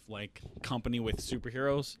creative like company with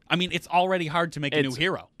superheroes? I mean, it's already hard to make a new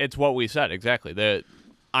hero. It's what we said exactly. That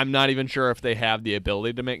I'm not even sure if they have the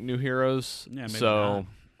ability to make new heroes. Yeah, maybe so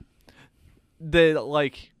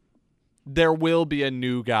there will be a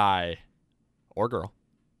new guy or girl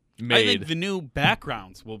made. I think the new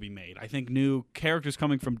backgrounds will be made. I think new characters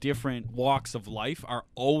coming from different walks of life are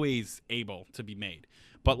always able to be made.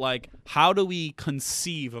 But like, how do we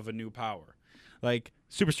conceive of a new power? Like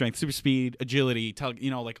super strength, super speed, agility,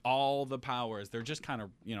 like all the powers. They're just kind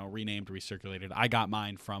of, renamed, recirculated. I got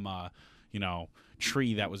mine from a,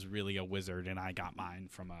 tree that was really a wizard, and I got mine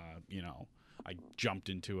from I jumped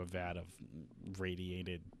into a vat of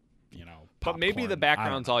radiated, but maybe popcorn. the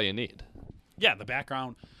background's all you need. Yeah, the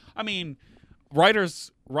background. I mean,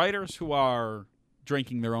 writers who are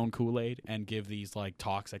drinking their own Kool-Aid and give these like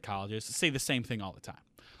talks at colleges say the same thing all the time.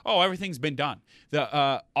 oh, everything's been done.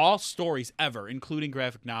 The all stories ever, including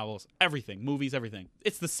graphic novels, everything, movies, everything.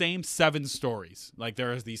 It's the same 7 stories. Like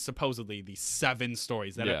there is these 7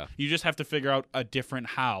 stories that you just have to figure out a different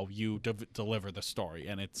how you deliver the story,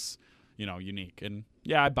 and it's unique. And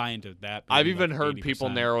yeah, I buy into that. I've even heard 80%. people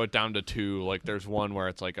narrow it down to 2. Like there's one where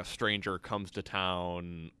it's like a stranger comes to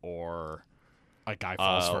town, or a guy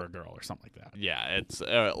falls for a girl or something like that. Yeah, it's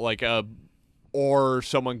or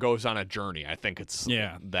someone goes on a journey. I think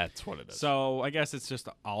that's what it is. So I guess it's just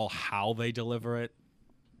all how they deliver it.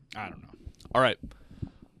 I don't know. All right,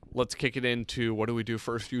 let's kick it into what do we do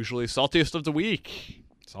first usually? Saltiest of the week.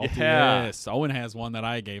 Salty, yes. Owen has one that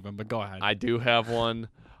I gave him, but go ahead. I do have one.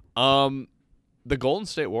 The Golden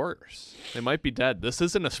State Warriors. They might be dead. This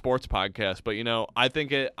isn't a sports podcast, but I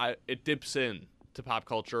think it dips in to pop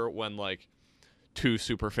culture when like 2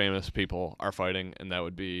 super famous people are fighting, and that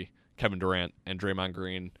would be Kevin Durant and Draymond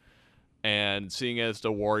Green. And seeing as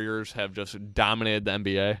the Warriors have just dominated the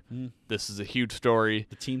NBA, this is a huge story.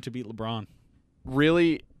 The team to beat LeBron.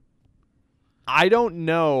 Really, I don't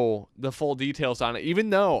know the full details on it, even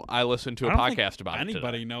though I listened to a podcast about it today.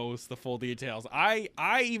 Anybody knows the full details. I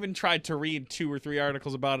even tried to read 2 or 3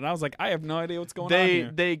 articles about it, and I was like, I have no idea what's going on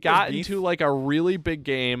here. They got into like a really big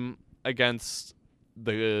game against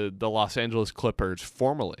the Los Angeles Clippers,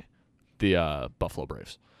 formerly the Buffalo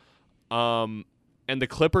Braves. And the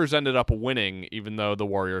Clippers ended up winning, even though the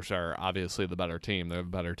Warriors are obviously the better team. They're the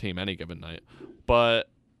better team any given night. But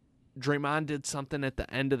Draymond did something at the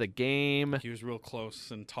end of the game. He was real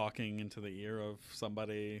close and talking into the ear of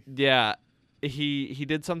somebody. Yeah, he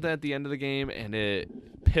did something at the end of the game, and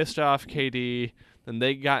it pissed off KD. Then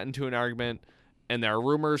they got into an argument, and there are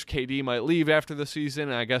rumors KD might leave after the season.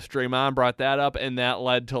 And I guess Draymond brought that up, and that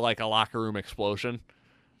led to like a locker room explosion.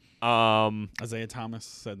 Isaiah Thomas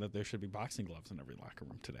said that there should be boxing gloves in every locker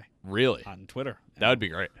room today. Really? On Twitter. That would be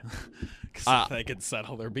great. Because they could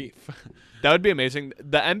settle their beef. That would be amazing.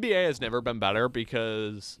 The NBA has never been better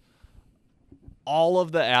because all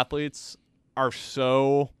of the athletes are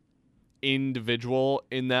so individual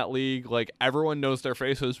in that league. Like, everyone knows their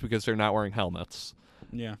faces because they're not wearing helmets.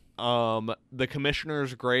 Yeah. The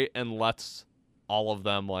commissioner's great and lets all of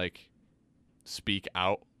them, like, speak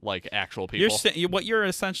out like actual people. What you're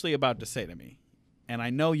essentially about to say to me, and I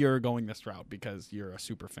know you're going this route because you're a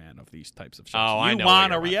super fan of these types of shows. I know you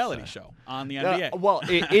want a reality show on the NBA. Well,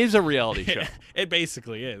 it is a reality show. It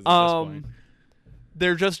basically is at this point.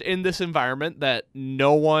 They're just in this environment that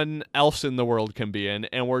no one else in the world can be in,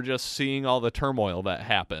 and we're just seeing all the turmoil that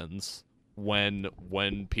happens when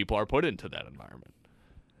people are put into that environment.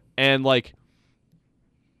 And like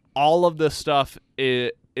all of this stuff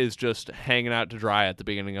is just hanging out to dry at the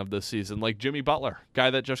beginning of this season. Like Jimmy Butler, guy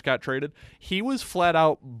that just got traded, he was flat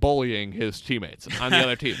out bullying his teammates on the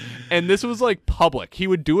other team. And this was like public. He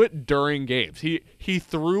would do it during games. He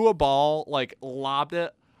threw a ball, like lobbed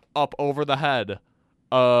it up over the head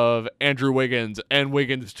of Andrew Wiggins, and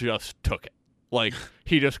Wiggins just took it. Like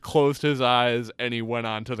he just closed his eyes and he went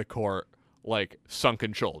onto the court like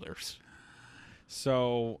sunken shoulders.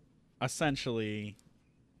 So essentially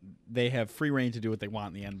they have free reign to do what they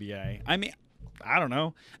want in the NBA. I mean, I don't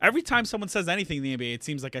know. Every time someone says anything in the NBA, it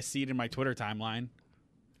seems like I see it in my Twitter timeline.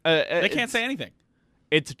 They can't say anything.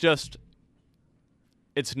 It's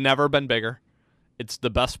never been bigger. It's the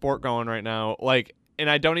best sport going right now. Like, and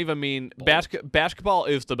I don't even mean basketball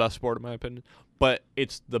is the best sport in my opinion, but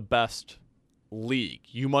it's the best league.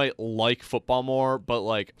 You might like football more, but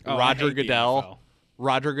like Roger Goodell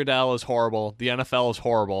is horrible. The NFL is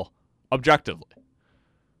horrible, objectively.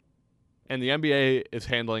 And the NBA is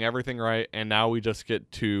handling everything right, and now we just get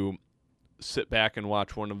to sit back and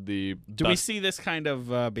watch one of the Do we see this kind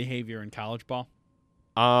of behavior in college ball?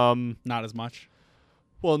 Not as much.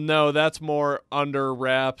 Well, no, that's more under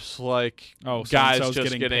wraps, like guys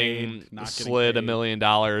just getting slid $1 million.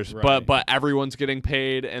 Right. But everyone's getting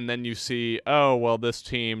paid, and then you see, oh, well, this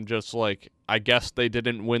team just like, I guess they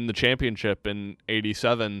didn't win the championship in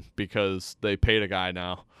 '87 because they paid a guy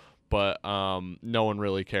now. But no one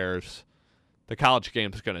really cares. The college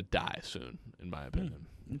game is going to die soon, in my opinion.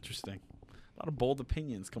 Interesting. A lot of bold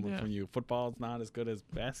opinions coming from you. Football is not as good as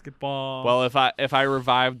basketball. Well, if I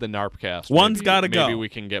revive the NARPcast, one's got to go. Maybe we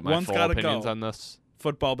can get my full opinions on this.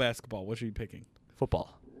 Football, basketball. What are you picking?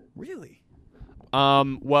 Football. Really?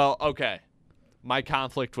 Well, okay. My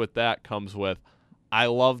conflict with that comes with I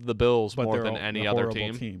love the Bills more than any other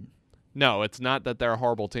team. No, it's not that they're a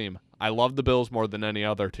horrible team. I love the Bills more than any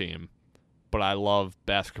other team, but I love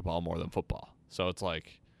basketball more than football. So it's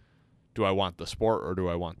like, do I want the sport or do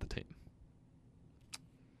I want the team?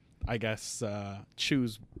 I guess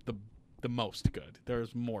choose the most good.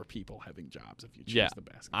 There's more people having jobs if you choose Yeah. the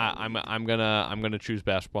basketball. I'm gonna choose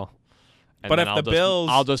basketball. And But then if the Bills-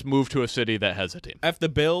 I'll just move to a city that has a team. If the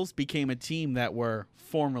Bills became a team that were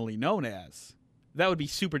formerly known as, that would be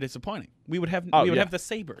super disappointing. We would have have the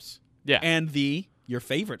Sabres. Yeah. And your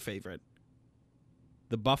favorite,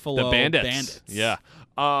 the Buffalo The Bandits. Yeah.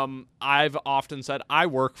 I've often said I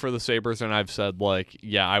work for the Sabres, and I've said, like,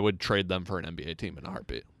 yeah, I would trade them for an NBA team in a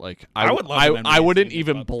heartbeat. Like, I would love an I NBA wouldn't team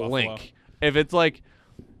even about Buffalo. blink if it's like,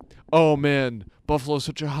 oh man, Buffalo's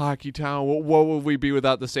such a hockey town. What would we be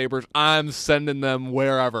without the Sabres? I'm sending them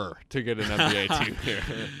wherever to get an NBA team here.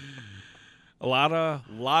 A lot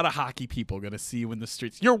of hockey people gonna see you in the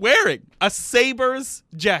streets. You're wearing a Sabres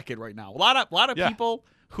jacket right now. A lot of Yeah. people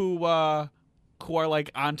who are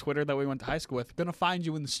like on Twitter that we went to high school with gonna find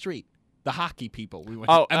you in the street. The hockey people we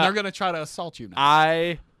went, and they're gonna try to assault you now.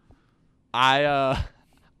 I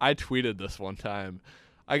tweeted this one time.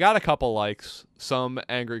 I got a couple likes, some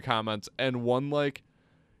angry comments, and one like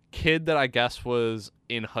kid that I guess was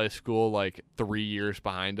in high school like 3 years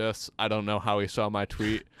behind us. I don't know how he saw my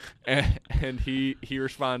tweet, and he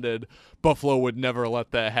responded, "Buffalo would never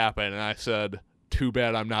let that happen." And I said, "Too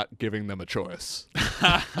bad I'm not giving them a choice."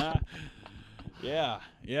 Yeah.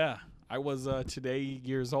 I was today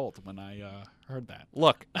years old when I heard that.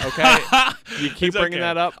 Look, okay, you keep It's bringing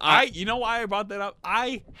okay. that up. You know why I brought that up?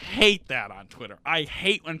 I hate that on Twitter. I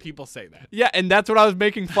hate when people say that. Yeah, and that's what I was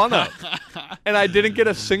making fun of, and I didn't get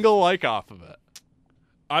a single like off of it.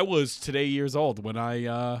 I was today years old when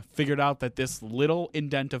I figured out that this little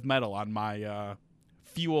indent of metal on my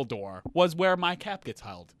fuel door was where my cap gets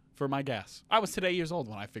held for my gas. I was today years old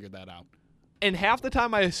when I figured that out. And half the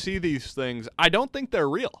time I see these things, I don't think they're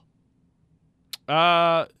real.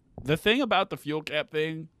 The thing about the fuel cap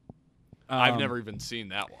thing, I've never even seen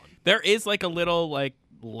that one. there is like a little like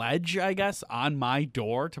ledge, I guess, on my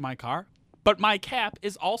door to my car, but my cap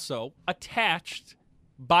is also attached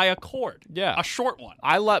by a cord. Yeah. A short one.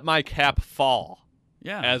 I let my cap fall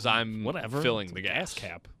Yeah. as I'm Whatever. filling It's the a gas.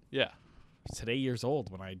 cap. Yeah. Today years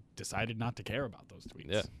old when I decided not to care about those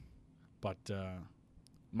tweets. Yeah. But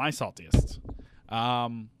my saltiest.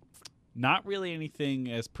 Not really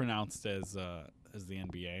anything as pronounced as the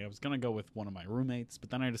NBA. I was gonna go with one of my roommates,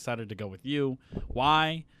 but then I decided to go with you.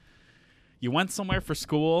 Why? You went somewhere for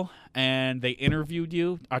school and they interviewed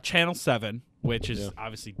you. Channel 7, which is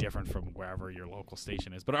obviously different from wherever your local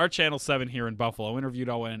station is, but our Channel 7 here in Buffalo interviewed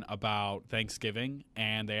Owen about Thanksgiving,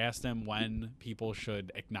 and they asked him when people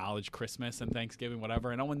should acknowledge Christmas and Thanksgiving,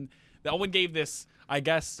 whatever. And Owen gave this, I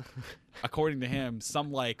guess, according to him,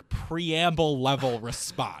 some like preamble level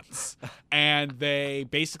response. And they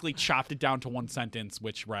basically chopped it down to one sentence,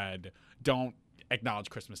 which read, "Don't acknowledge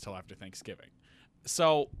Christmas till after Thanksgiving."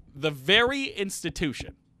 So the very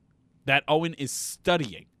institution that Owen is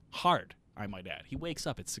studying hard, I might add, he wakes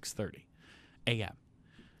up at 6:30 a.m.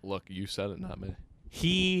 Look, you said it, not me.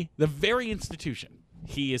 The very institution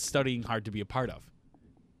he is studying hard to be a part of,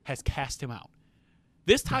 has cast him out.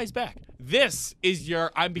 This ties back. This is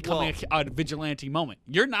your I'm becoming a vigilante moment.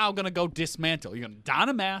 You're now going to go dismantle. You're going to don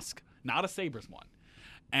a mask, not a Sabres one.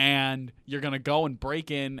 And you're going to go and break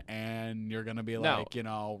in, and you're going to be like,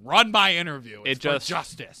 run my interview. It's for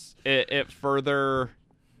justice. It further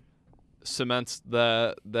cements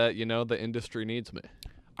that the industry needs me.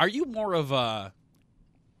 Are you more of a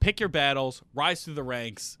pick your battles, rise through the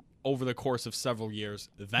ranks over the course of several years,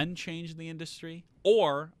 then change the industry?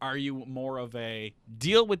 Or are you more of a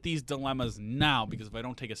deal with these dilemmas now, because if I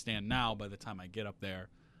don't take a stand now, by the time I get up there,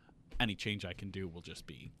 any change I can do will just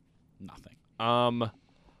be nothing?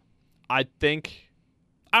 I think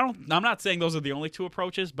I'm not saying those are the only two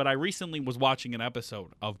approaches, but I recently was watching an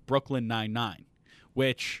episode of Brooklyn Nine-Nine,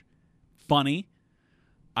 which, funny,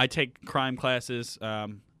 I take crime classes,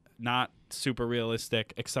 not super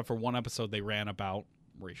realistic, except for one episode they ran about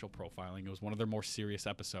racial profiling. It was one of their more serious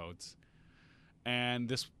episodes. And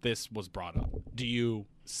this was brought up. Do you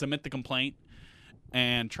submit the complaint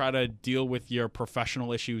and try to deal with your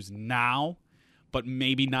professional issues now, but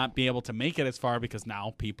maybe not be able to make it as far because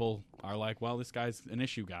now people are like, well, this guy's an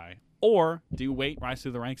issue guy? Or do you wait, rise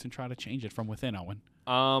through the ranks, and try to change it from within, Owen?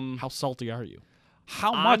 How salty are you?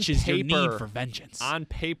 How much is your need for vengeance? On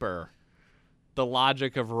paper, the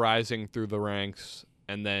logic of rising through the ranks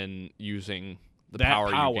and then using the power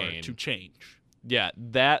you gain to change. Yeah,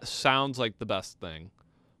 that sounds like the best thing.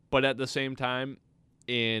 But at the same time,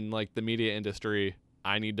 in like the media industry,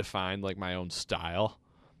 I need to find like my own style.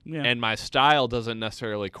 Yeah. And my style doesn't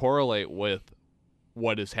necessarily correlate with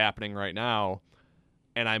what is happening right now.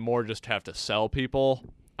 And I more just have to sell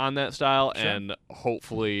people on that style. Sure. And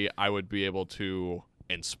hopefully I would be able to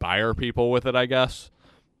inspire people with it, I guess.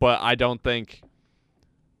 but I don't think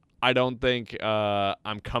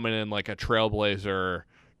I'm coming in like a trailblazer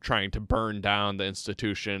trying to burn down the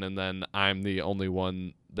institution, and then I'm the only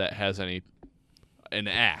one that has an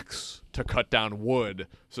axe to cut down wood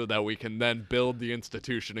so that we can then build the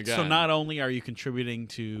institution again. So not only are you contributing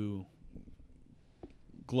to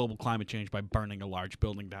global climate change by burning a large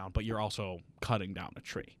building down, but you're also cutting down a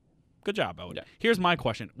tree. Good job, Owen. Yeah. Here's my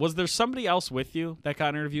question. Was there somebody else with you that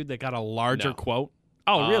got interviewed that got a larger No. quote?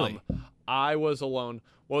 Oh, really? I was alone.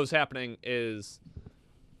 What was happening is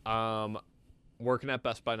working at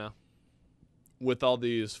Best Buy now with all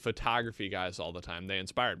these photography guys all the time. They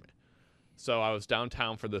inspired me. So I was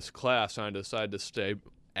downtown for this class, and I decided to stay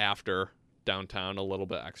after downtown a little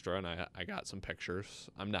bit extra, and I got some pictures.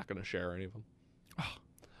 I'm not going to share any of them.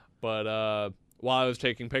 But while I was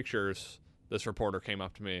taking pictures, this reporter came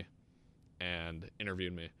up to me and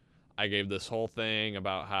interviewed me. I gave this whole thing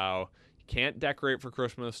about how you can't decorate for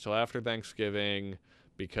Christmas till after Thanksgiving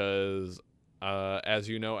because, as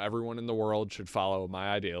you know, everyone in the world should follow my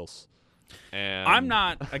ideals. And I'm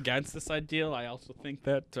not against this ideal. I also think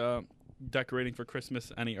that decorating for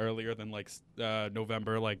Christmas any earlier than like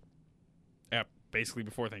November, like basically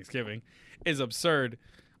before Thanksgiving, is absurd.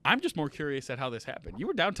 I'm just more curious at how this happened. You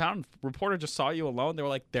were downtown. Reporter just saw you alone. They were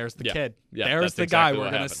like, "There's the kid. Yeah, there's that's the exactly guy we're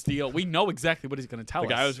what gonna happened. steal." We know exactly what he's gonna tell The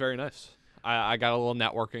us. guy was very nice. I got a little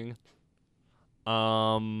networking.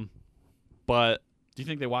 But Do you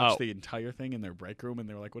think they watched the entire thing in their break room and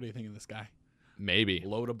they were like, "What do you think of this guy?" maybe.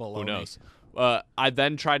 Load of baloney. Who knows? I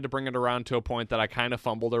then tried to bring it around to a point that I kind of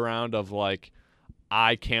fumbled around of like,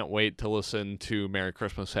 I can't wait to listen to Merry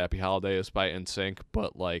Christmas, Happy Holidays by NSYNC,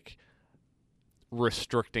 but like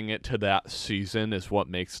restricting it to that season is what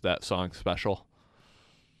makes that song special.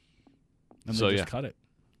 And So, they just yeah. cut it.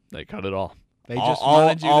 They cut it all. They All- just all-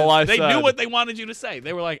 wanted you. all I they knew said- what they wanted you to say.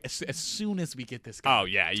 They were like, as soon as we get this guy. Oh,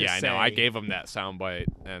 yeah, to I know. I say- gave him that soundbite,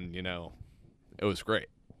 and, it was great.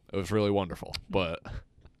 It was really wonderful. But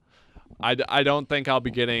I don't think I'll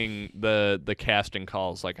be getting the casting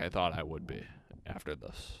calls like I thought I would be after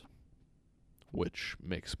this, which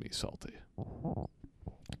makes me salty.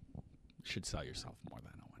 Should sell yourself more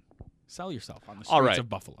than Owen. Sell yourself on the All streets right. of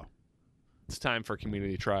Buffalo. It's time for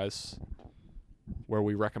Community Tries, where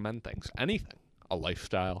we recommend things. Anything. A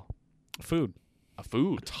lifestyle, Food. a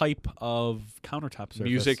food, Type of countertop service.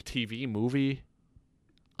 music, TV, movie.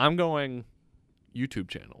 I'm going YouTube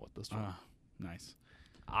channel with this one. Nice.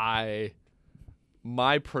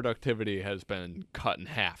 My productivity has been cut in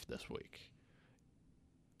half this week.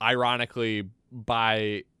 Ironically,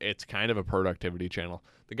 it's kind of a productivity channel.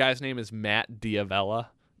 The guy's name is Matt D'Avella,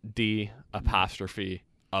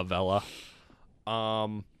 D''Avella.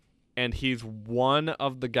 And he's one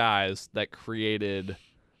of the guys that created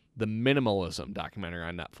the Minimalism documentary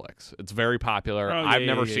on Netflix. It's very popular. Oh, yeah, I've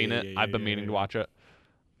never yeah, seen yeah, it. yeah, I've been yeah, meaning yeah. to watch it.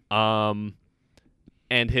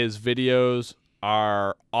 And his videos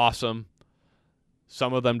are awesome.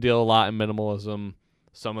 Some of them deal a lot in minimalism.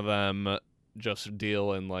 Some of them just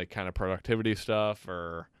deal in like kind of productivity stuff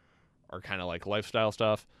or kind of like lifestyle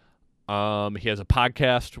stuff. He has a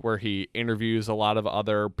podcast where he interviews a lot of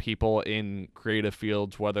other people in creative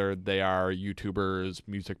fields, whether they are YouTubers,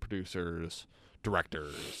 music producers,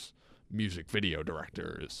 directors, music video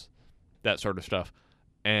directors, that sort of stuff.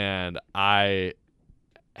 And I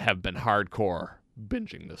have been hardcore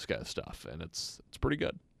binging this guy's stuff, and it's pretty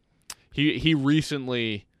good. He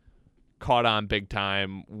recently caught on big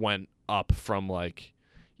time, went up from like,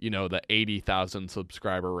 the 80,000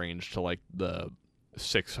 subscriber range to like the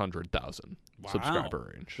 600,000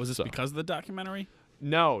 subscriber range. Was this So- because of the documentary?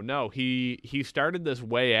 No. He started this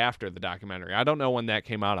way after the documentary. I don't know when that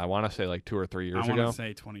came out. I want to say like 2 or 3 years I want ago. to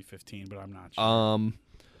say 2015, but I'm not sure.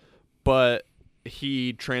 But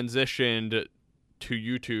he transitioned to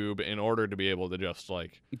YouTube in order to be able to just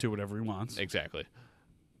like Do whatever he wants. exactly.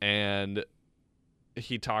 And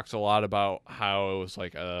he talks a lot about how it was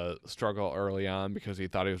like a struggle early on because he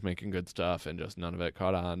thought he was making good stuff and just none of it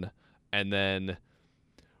caught on. And then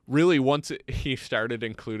really once he started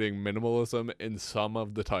including minimalism in some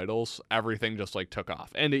of the titles, everything just like took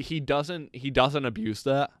off. And he doesn't abuse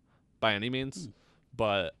that by any means,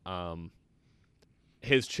 but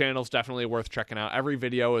his channel's definitely worth checking out. Every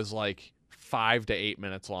video is like 5 to 8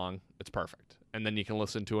 minutes long. It's perfect. And then you can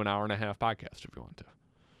listen to an hour and a half podcast if you want to.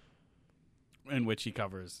 In which he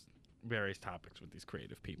covers various topics with these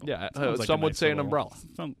creative people. Yeah, It sounds like some a would nice say an little-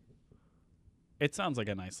 umbrella. It sounds like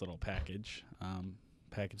a nice little package.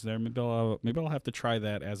 Package there. Maybe I'll have to try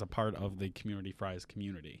that as a part of the Community Fries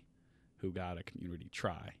community, who got a community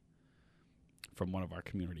try from one of our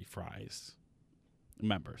Community Fries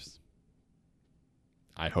members.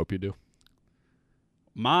 I hope you do.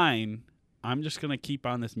 Mine, I'm just going to keep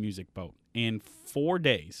on this music boat. In 4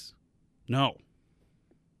 days. No.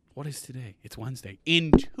 What is today? It's Wednesday.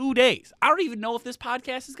 In 2 days. I don't even know if this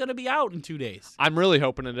podcast is going to be out in 2 days. I'm really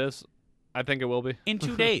hoping it is. I think it will be. In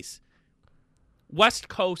 2 days. West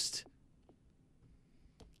Coast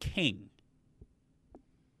king,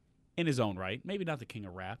 in his own right, maybe not the king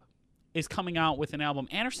of rap, is coming out with an album.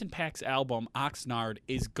 Anderson .Paak's album, Oxnard,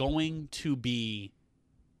 is going to be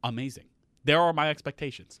amazing. There are my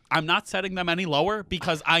expectations. I'm not setting them any lower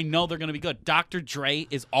because I know they're going to be good. Dr. Dre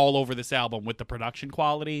is all over this album with the production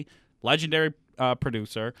quality. Legendary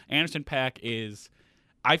producer. Anderson .Paak is,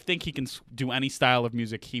 I think he can do any style of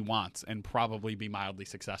music he wants and probably be mildly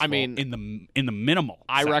successful. I mean, in the minimal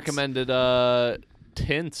I sense. recommended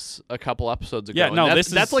Tints a couple episodes ago. Yeah, no, and this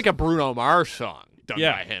is- that's like a Bruno Mars song done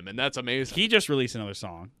Yeah. by him, and that's amazing. He just released another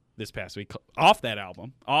song this past week off that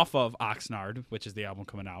album, off of Oxnard, which is the album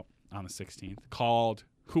coming out on the 16th, called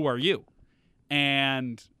Who Are You?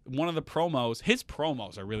 And one of the promos, his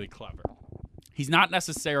promos are really clever. He's not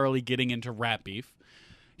necessarily getting into rap beef.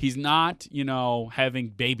 He's not, having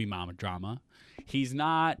baby mama drama. He's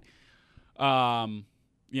not,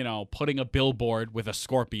 putting a billboard with a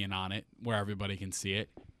scorpion on it where everybody can see it.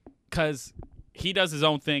 Because he does his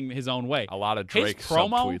own thing his own way. A lot of Drake His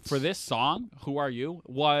promo subtweets. for this song, Who Are You,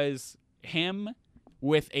 was him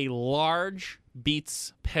with a large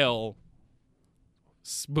Beats Pill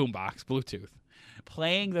boombox, Bluetooth,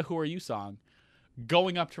 playing the Who Are You song,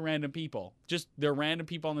 going up to random people. Just they're random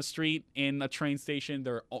people on the street, in a train station.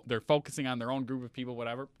 They're focusing on their own group of people,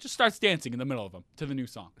 whatever. Just starts dancing in the middle of them to the new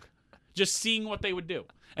song. Just seeing what they would do.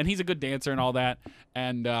 And he's a good dancer and all that.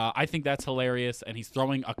 And I think that's hilarious. And he's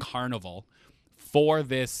throwing a carnival for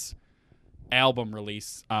this album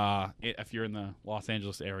release, if you're in the Los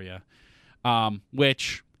Angeles area,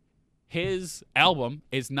 which his album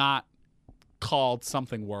is not called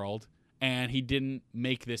Something World, and he didn't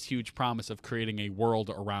make this huge promise of creating a world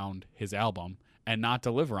around his album and not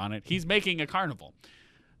deliver on it. He's making a carnival.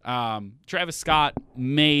 Travis Scott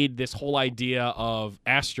made this whole idea of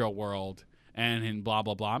Astro World and blah,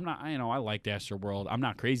 blah, blah. I liked Astro World. I'm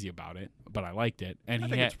not crazy about it, but I liked it. And I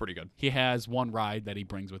think it's pretty good. He has one ride that he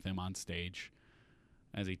brings with him on stage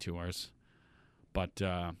as he tours. But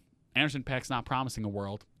Anderson .Paak's not promising a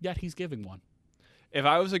world, yet he's giving one. If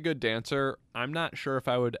I was a good dancer, I'm not sure if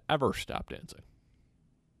I would ever stop dancing.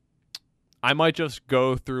 I might just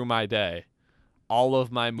go through my day, all of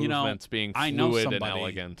my movements being I know fluid and somebody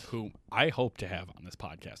elegant. who I hope to have on this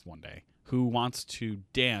podcast one day who wants to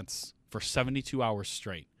dance for 72 hours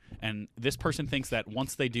straight. And this person thinks that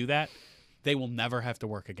once they do that, they will never have to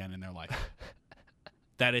work again in their life.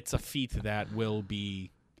 That it's a feat that will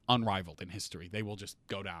be unrivaled in history. They will just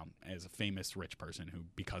go down as a famous rich person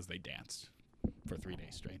because they danced for 3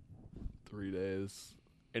 days straight. 3 days.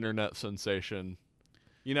 Internet sensation.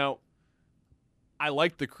 I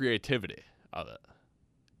like the creativity of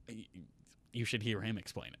it. You should hear him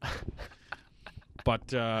explain it. But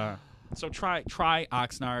so try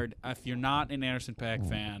Oxnard. If you're not an Anderson .Paak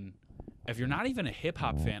fan, if you're not even a hip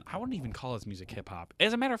hop fan, I wouldn't even call his music hip hop.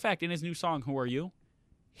 As a matter of fact, in his new song "Who Are You,"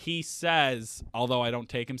 he says, although I don't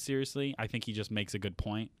take him seriously, I think he just makes a good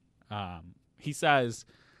point. He says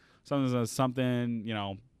something,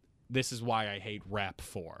 this is why I hate rap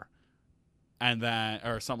for. And then,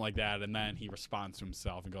 or something like that, and then he responds to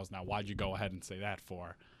himself and goes, now, why'd you go ahead and say that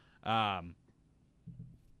for?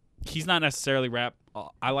 He's not necessarily rap.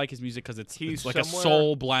 I like his music because it's like a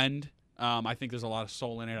soul blend. I think there's a lot of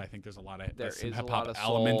soul in it. I think there's a lot of some hip-hop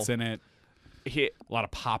elements in it. A lot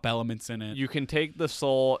of pop elements in it. You can take the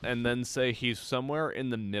soul and then say he's somewhere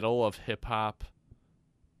in the middle of hip-hop,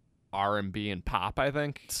 R&B, and pop, I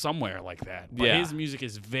think. Somewhere like that. But his music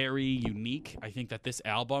is very unique. I think that this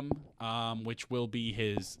album, which will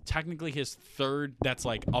be technically his third that's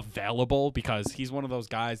like available, because he's one of those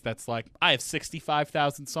guys that's like, I have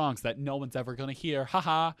 65,000 songs that no one's ever going to hear.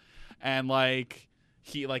 Haha. And I'm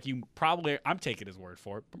taking his word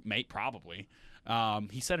for it, mate, probably.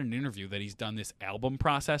 He said in an interview that he's done this album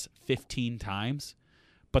process 15 times,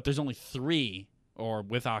 but there's only 3. Or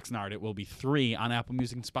with Oxnard, it will be 3 on Apple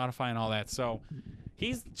Music and Spotify and all that. So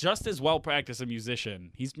he's just as well practiced a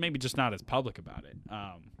musician. He's maybe just not as public about it.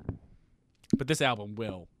 But this album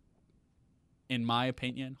will, in my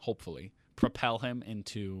opinion, hopefully, propel him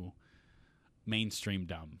into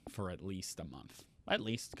mainstreamdom for at least a month. At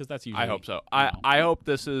least, because that's usually... I hope so. I hope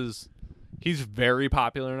this is... He's very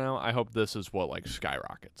popular now. I hope this is what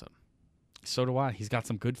skyrockets him. So do I. He's got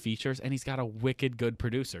some good features, and he's got a wicked good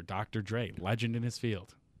producer, Dr. Dre, legend in his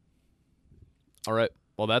field. All right.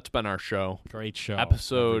 Well, that's been our show. Great show.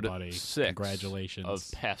 Episode everybody. 6 Congratulations. of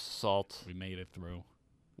Past Salt. We made it through.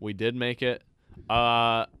 We did make it.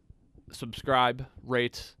 Subscribe,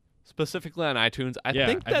 rate, specifically on iTunes. I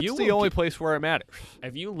think that's the only place where it matters.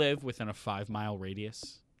 If you live within a 5-mile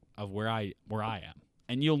radius of where I am,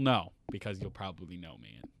 and you'll know because you'll probably know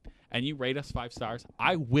me, and you rate us 5 stars,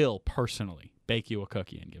 I will personally bake you a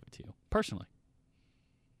cookie and give it to you. Personally.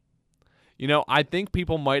 You know, I think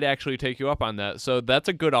people might actually take you up on that. So that's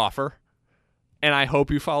a good offer, and I hope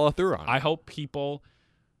you follow through on it. I hope people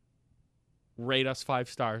rate us 5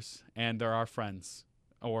 stars, and they're our friends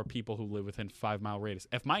or people who live within 5-mile radius.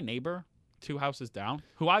 If my neighbor 2 houses down,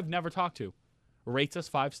 who I've never talked to, rates us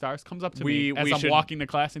 5 stars, comes up to me as I'm walking to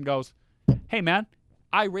class and goes, "Hey, man,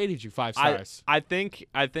 I rated you 5 stars." I think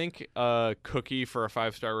a cookie for a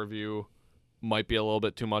 5-star review might be a little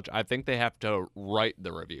bit too much. I think they have to write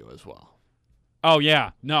the review as well. Oh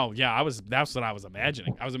yeah, no, yeah. That's what I was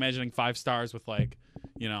imagining. I was imagining 5 stars with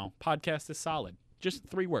podcast is solid. Just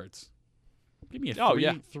 3 words. Give me a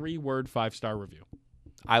 3-word 5-star review.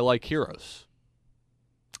 I like heroes.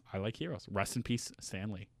 I like heroes. Rest in peace,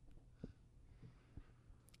 Stanley.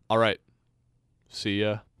 All right. See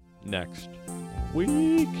ya next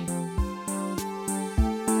week.